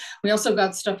idea. We also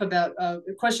got stuff about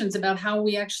questions about how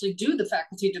we actually do the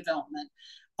faculty development.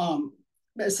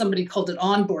 Somebody called it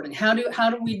onboarding. How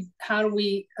do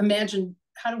we imagine,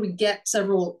 how do we get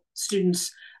several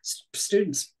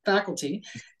faculty,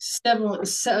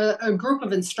 a group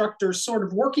of instructors sort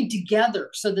of working together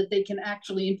so that they can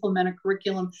actually implement a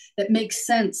curriculum that makes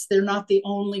sense? They're not the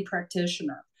only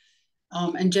practitioner.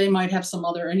 And Jay might have some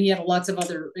other, and he had lots of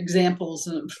other examples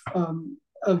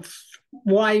of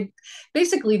why.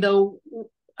 Basically, though,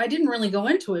 I didn't really go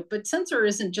into it, but SENCER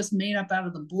isn't just made up out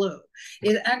of the blue.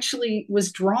 It actually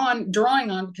was drawing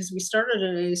on, because we started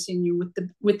at ASNU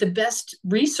with the best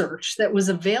research that was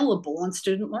available on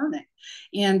student learning.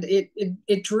 And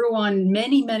it drew on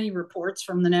many reports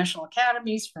from the National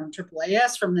Academies, from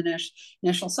AAAS, from the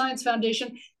National Science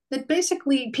Foundation, that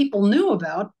basically people knew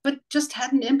about, but just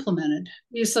hadn't implemented.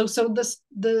 So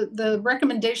the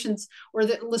recommendations or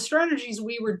the strategies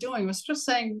we were doing was just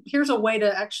saying, here's a way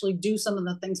to actually do some of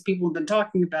the things people have been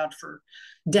talking about for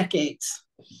decades.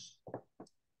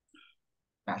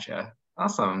 Gotcha.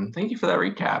 Awesome. Thank you for that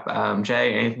recap.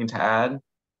 Jay, anything to add?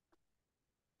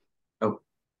 Oh,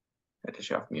 I had to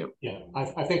show off mute. Yeah,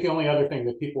 I think the only other thing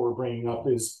that people were bringing up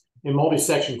is in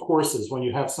multi-section courses, when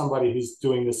you have somebody who's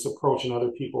doing this approach and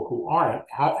other people who aren't,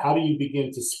 how do you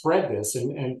begin to spread this?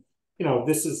 And you know,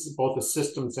 this is both a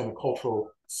systems and a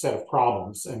cultural set of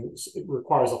problems, and it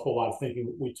requires a whole lot of thinking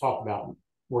that we talk about in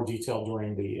more detail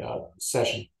during the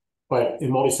session. But in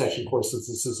multi-section courses,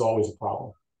 this is always a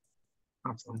problem.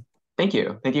 Awesome. Thank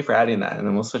you. Thank you for adding that. And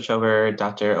then we'll switch over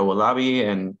Dr. Owolabi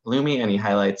and Bloomy. Any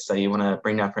highlights that you want to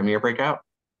bring up from your breakout?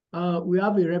 We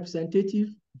have a representative,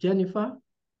 Jennifer.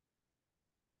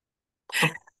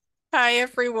 Hi,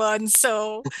 everyone.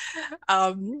 So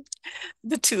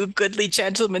the two goodly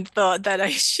gentlemen thought that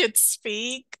I should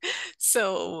speak.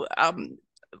 So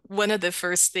one of the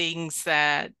first things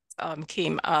that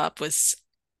came up was,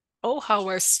 how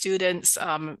are students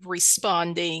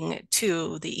responding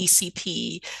to the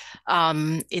ECP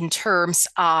in terms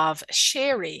of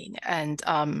sharing and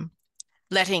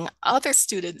letting other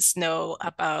students know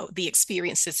about the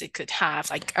experiences it could have?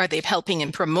 Like, are they helping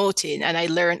and promoting? And I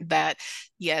learned that,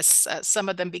 yes, some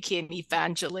of them became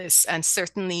evangelists, and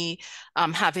certainly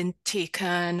having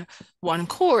taken one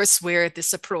course where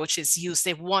this approach is used,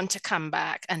 they want to come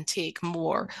back and take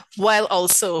more, while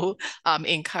also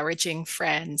encouraging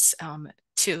friends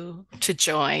to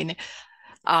join.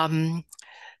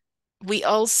 We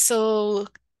also,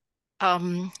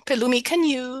 Pelumi, can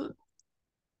you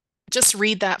just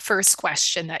read that first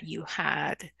question that you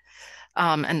had,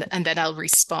 and then I'll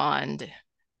respond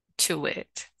to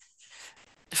it.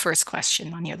 The first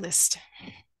question on your list.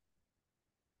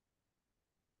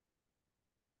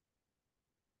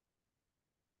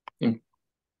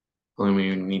 Palumi,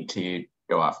 you need to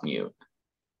go off mute.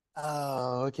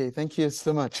 Okay, thank you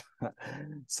so much.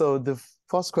 So the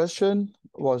first question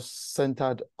was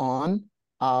centered on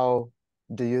how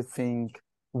do you think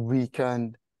we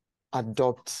can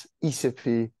adopt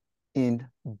ECP in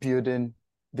building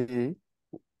the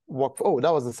work? Oh,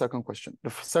 that was the second question. The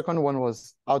second one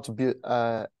was how to build,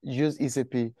 use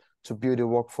ECP to build a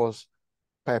workforce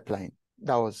pipeline.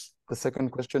 That was the second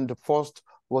question. The first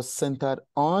was centered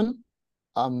on,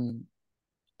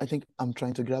 I think I'm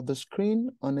trying to grab the screen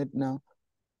on it now.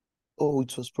 Oh,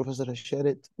 it was Professor that shared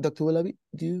it. Dr. Owolabi,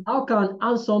 do you? How can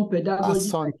hands-on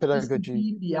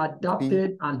pedagogy be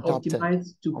adapted and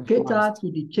optimized to optimized. cater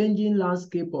to the changing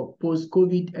landscape of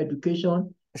post-COVID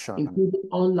education, Sure. including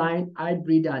online,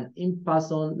 hybrid, and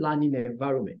in-person learning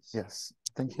environments? Yes,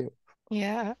 thank you.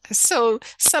 Yeah, so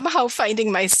somehow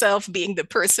finding myself being the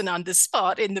person on the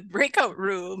spot in the breakout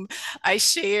room, I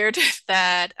shared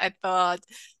that I thought,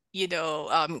 you know,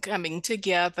 coming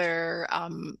together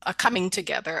among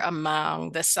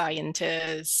the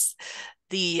scientists,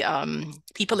 the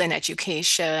people in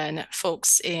education,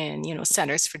 folks in, you know,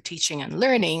 centers for teaching and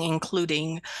learning,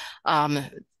 including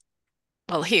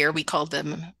well, here we call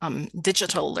them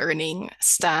digital learning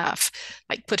staff,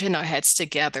 like putting our heads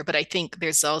together. But I think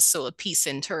there's also a piece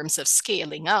in terms of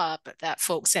scaling up that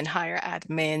folks in higher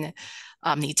admin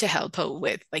need to help out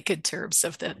with, like in terms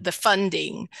of the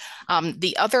funding.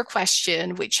 The other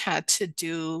question, which had to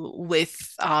do with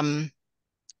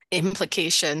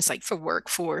implications like for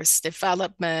workforce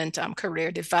development,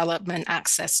 career development,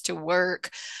 access to work.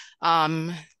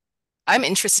 I'm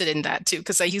interested in that too,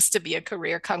 because I used to be a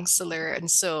career counselor. And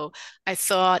so I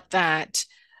thought that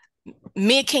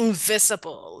making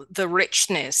visible the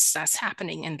richness that's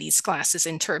happening in these classes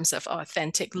in terms of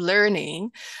authentic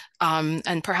learning,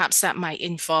 and perhaps that might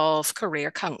involve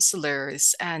career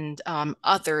counselors and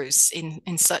others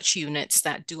in such units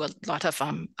that do a lot of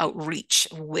outreach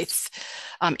with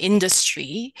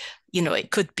industry. You know,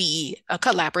 it could be a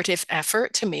collaborative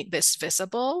effort to make this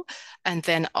visible. And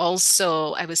then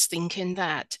also I was thinking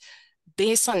that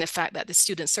based on the fact that the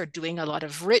students are doing a lot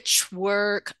of rich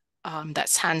work,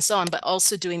 that's hands-on, but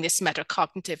also doing this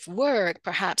metacognitive work,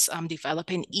 perhaps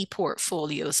developing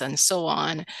e-portfolios and so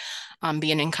on,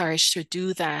 being encouraged to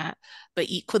do that, but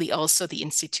equally also the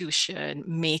institution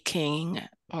making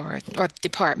or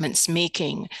departments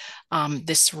making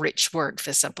this rich work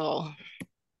visible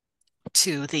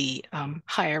to the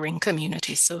hiring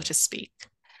community, so to speak.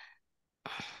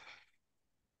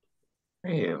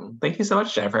 Great. Thank you so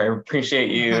much, Jennifer. I appreciate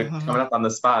you coming up on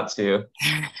the spot to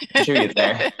contribute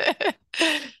there.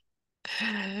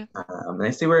 I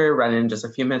see we're running just a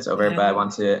few minutes over, but I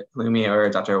want to, Palumi or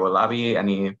Dr. Owolabi,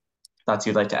 any thoughts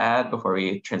you'd like to add before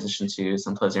we transition to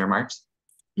some closing remarks?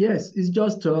 Yes, it's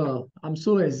just, I'm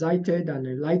so excited and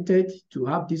delighted to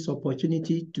have this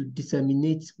opportunity to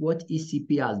disseminate what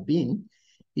ECP has been.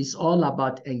 It's all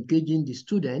about engaging the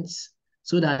students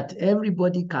so that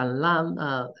everybody can learn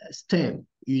STEM,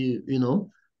 you know,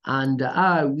 and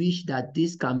I wish that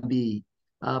this can be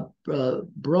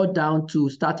brought down to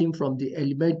starting from the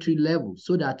elementary level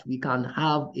so that we can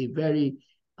have a very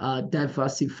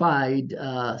diversified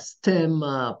STEM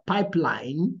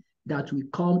pipeline that will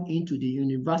come into the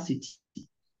university.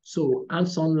 So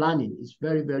hands-on learning is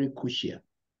very, very crucial.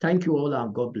 Thank you all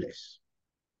and God bless.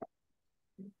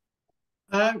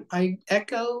 I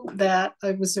echo that.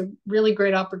 It was a really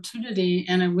great opportunity,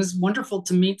 and it was wonderful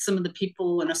to meet some of the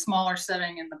people in a smaller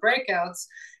setting in the breakouts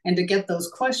and to get those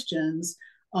questions.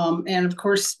 And of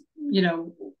course, you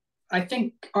know, I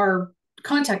think our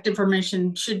contact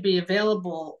information should be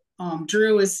available.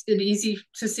 Drew, is it easy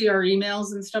to see our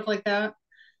emails and stuff like that?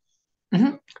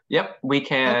 Mm-hmm. Yep, we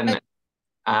can.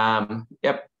 Okay.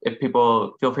 Yep, if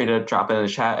people feel free to drop it in the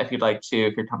chat if you'd like to,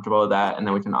 if you're comfortable with that. And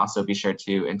then we can also be sure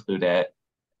to include it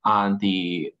on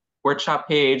the workshop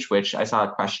page, which I saw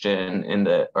a question in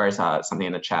the, or I saw something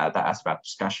in the chat that asked about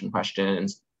discussion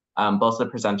questions. Both the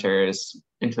presenters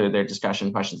include their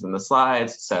discussion questions in the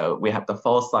slides. So we have the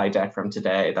full slide deck from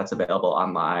today that's available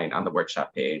online on the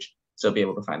workshop page. So you'll be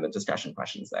able to find the discussion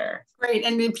questions there. Great,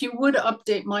 and if you would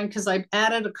update mine, because I've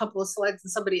added a couple of slides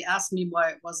and somebody asked me why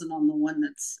it wasn't on the one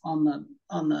that's on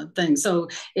the thing. So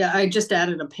yeah, I just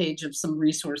added a page of some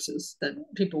resources that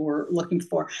people were looking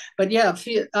for. But yeah,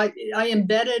 I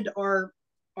embedded our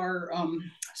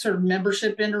sort of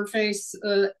membership interface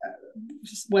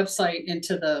website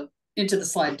into the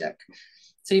slide deck.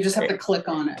 So you just have to click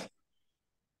on it.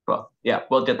 Cool. Yeah,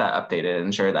 we'll get that updated and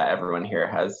ensure that everyone here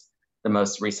has the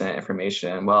most recent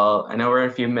information. Well, I know we're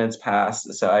a few minutes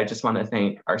past, so I just want to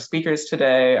thank our speakers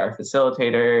today, our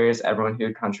facilitators, everyone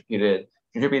who contributed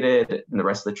contributed, and the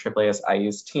rest of the AAAS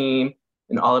IU's team,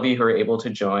 and all of you who are able to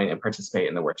join and participate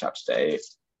in the workshop today.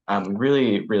 We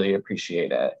really, really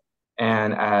appreciate it.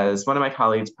 And as one of my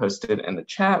colleagues posted in the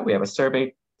chat, we have a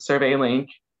survey link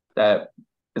that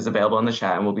is available in the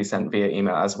chat and will be sent via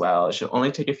email as well. It should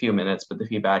only take a few minutes, but the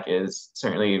feedback is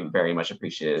certainly very much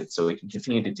appreciated, so we can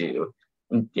continue to do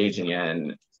engaging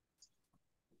in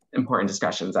important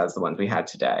discussions as the ones we had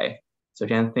today. So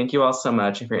again, thank you all so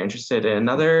much. If you're interested in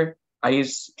another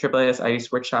AAAS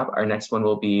IU's workshop, our next one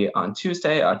will be on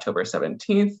Tuesday, October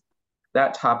 17th.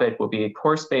 That topic will be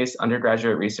course-based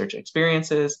undergraduate research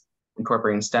experiences,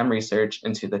 incorporating STEM research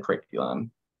into the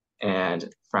curriculum.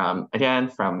 And from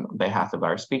behalf of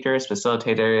our speakers,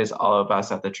 facilitators, all of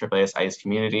us at the AAAS IU's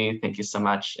community, thank you so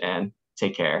much and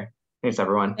take care. Thanks,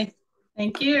 everyone.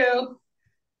 Thank you.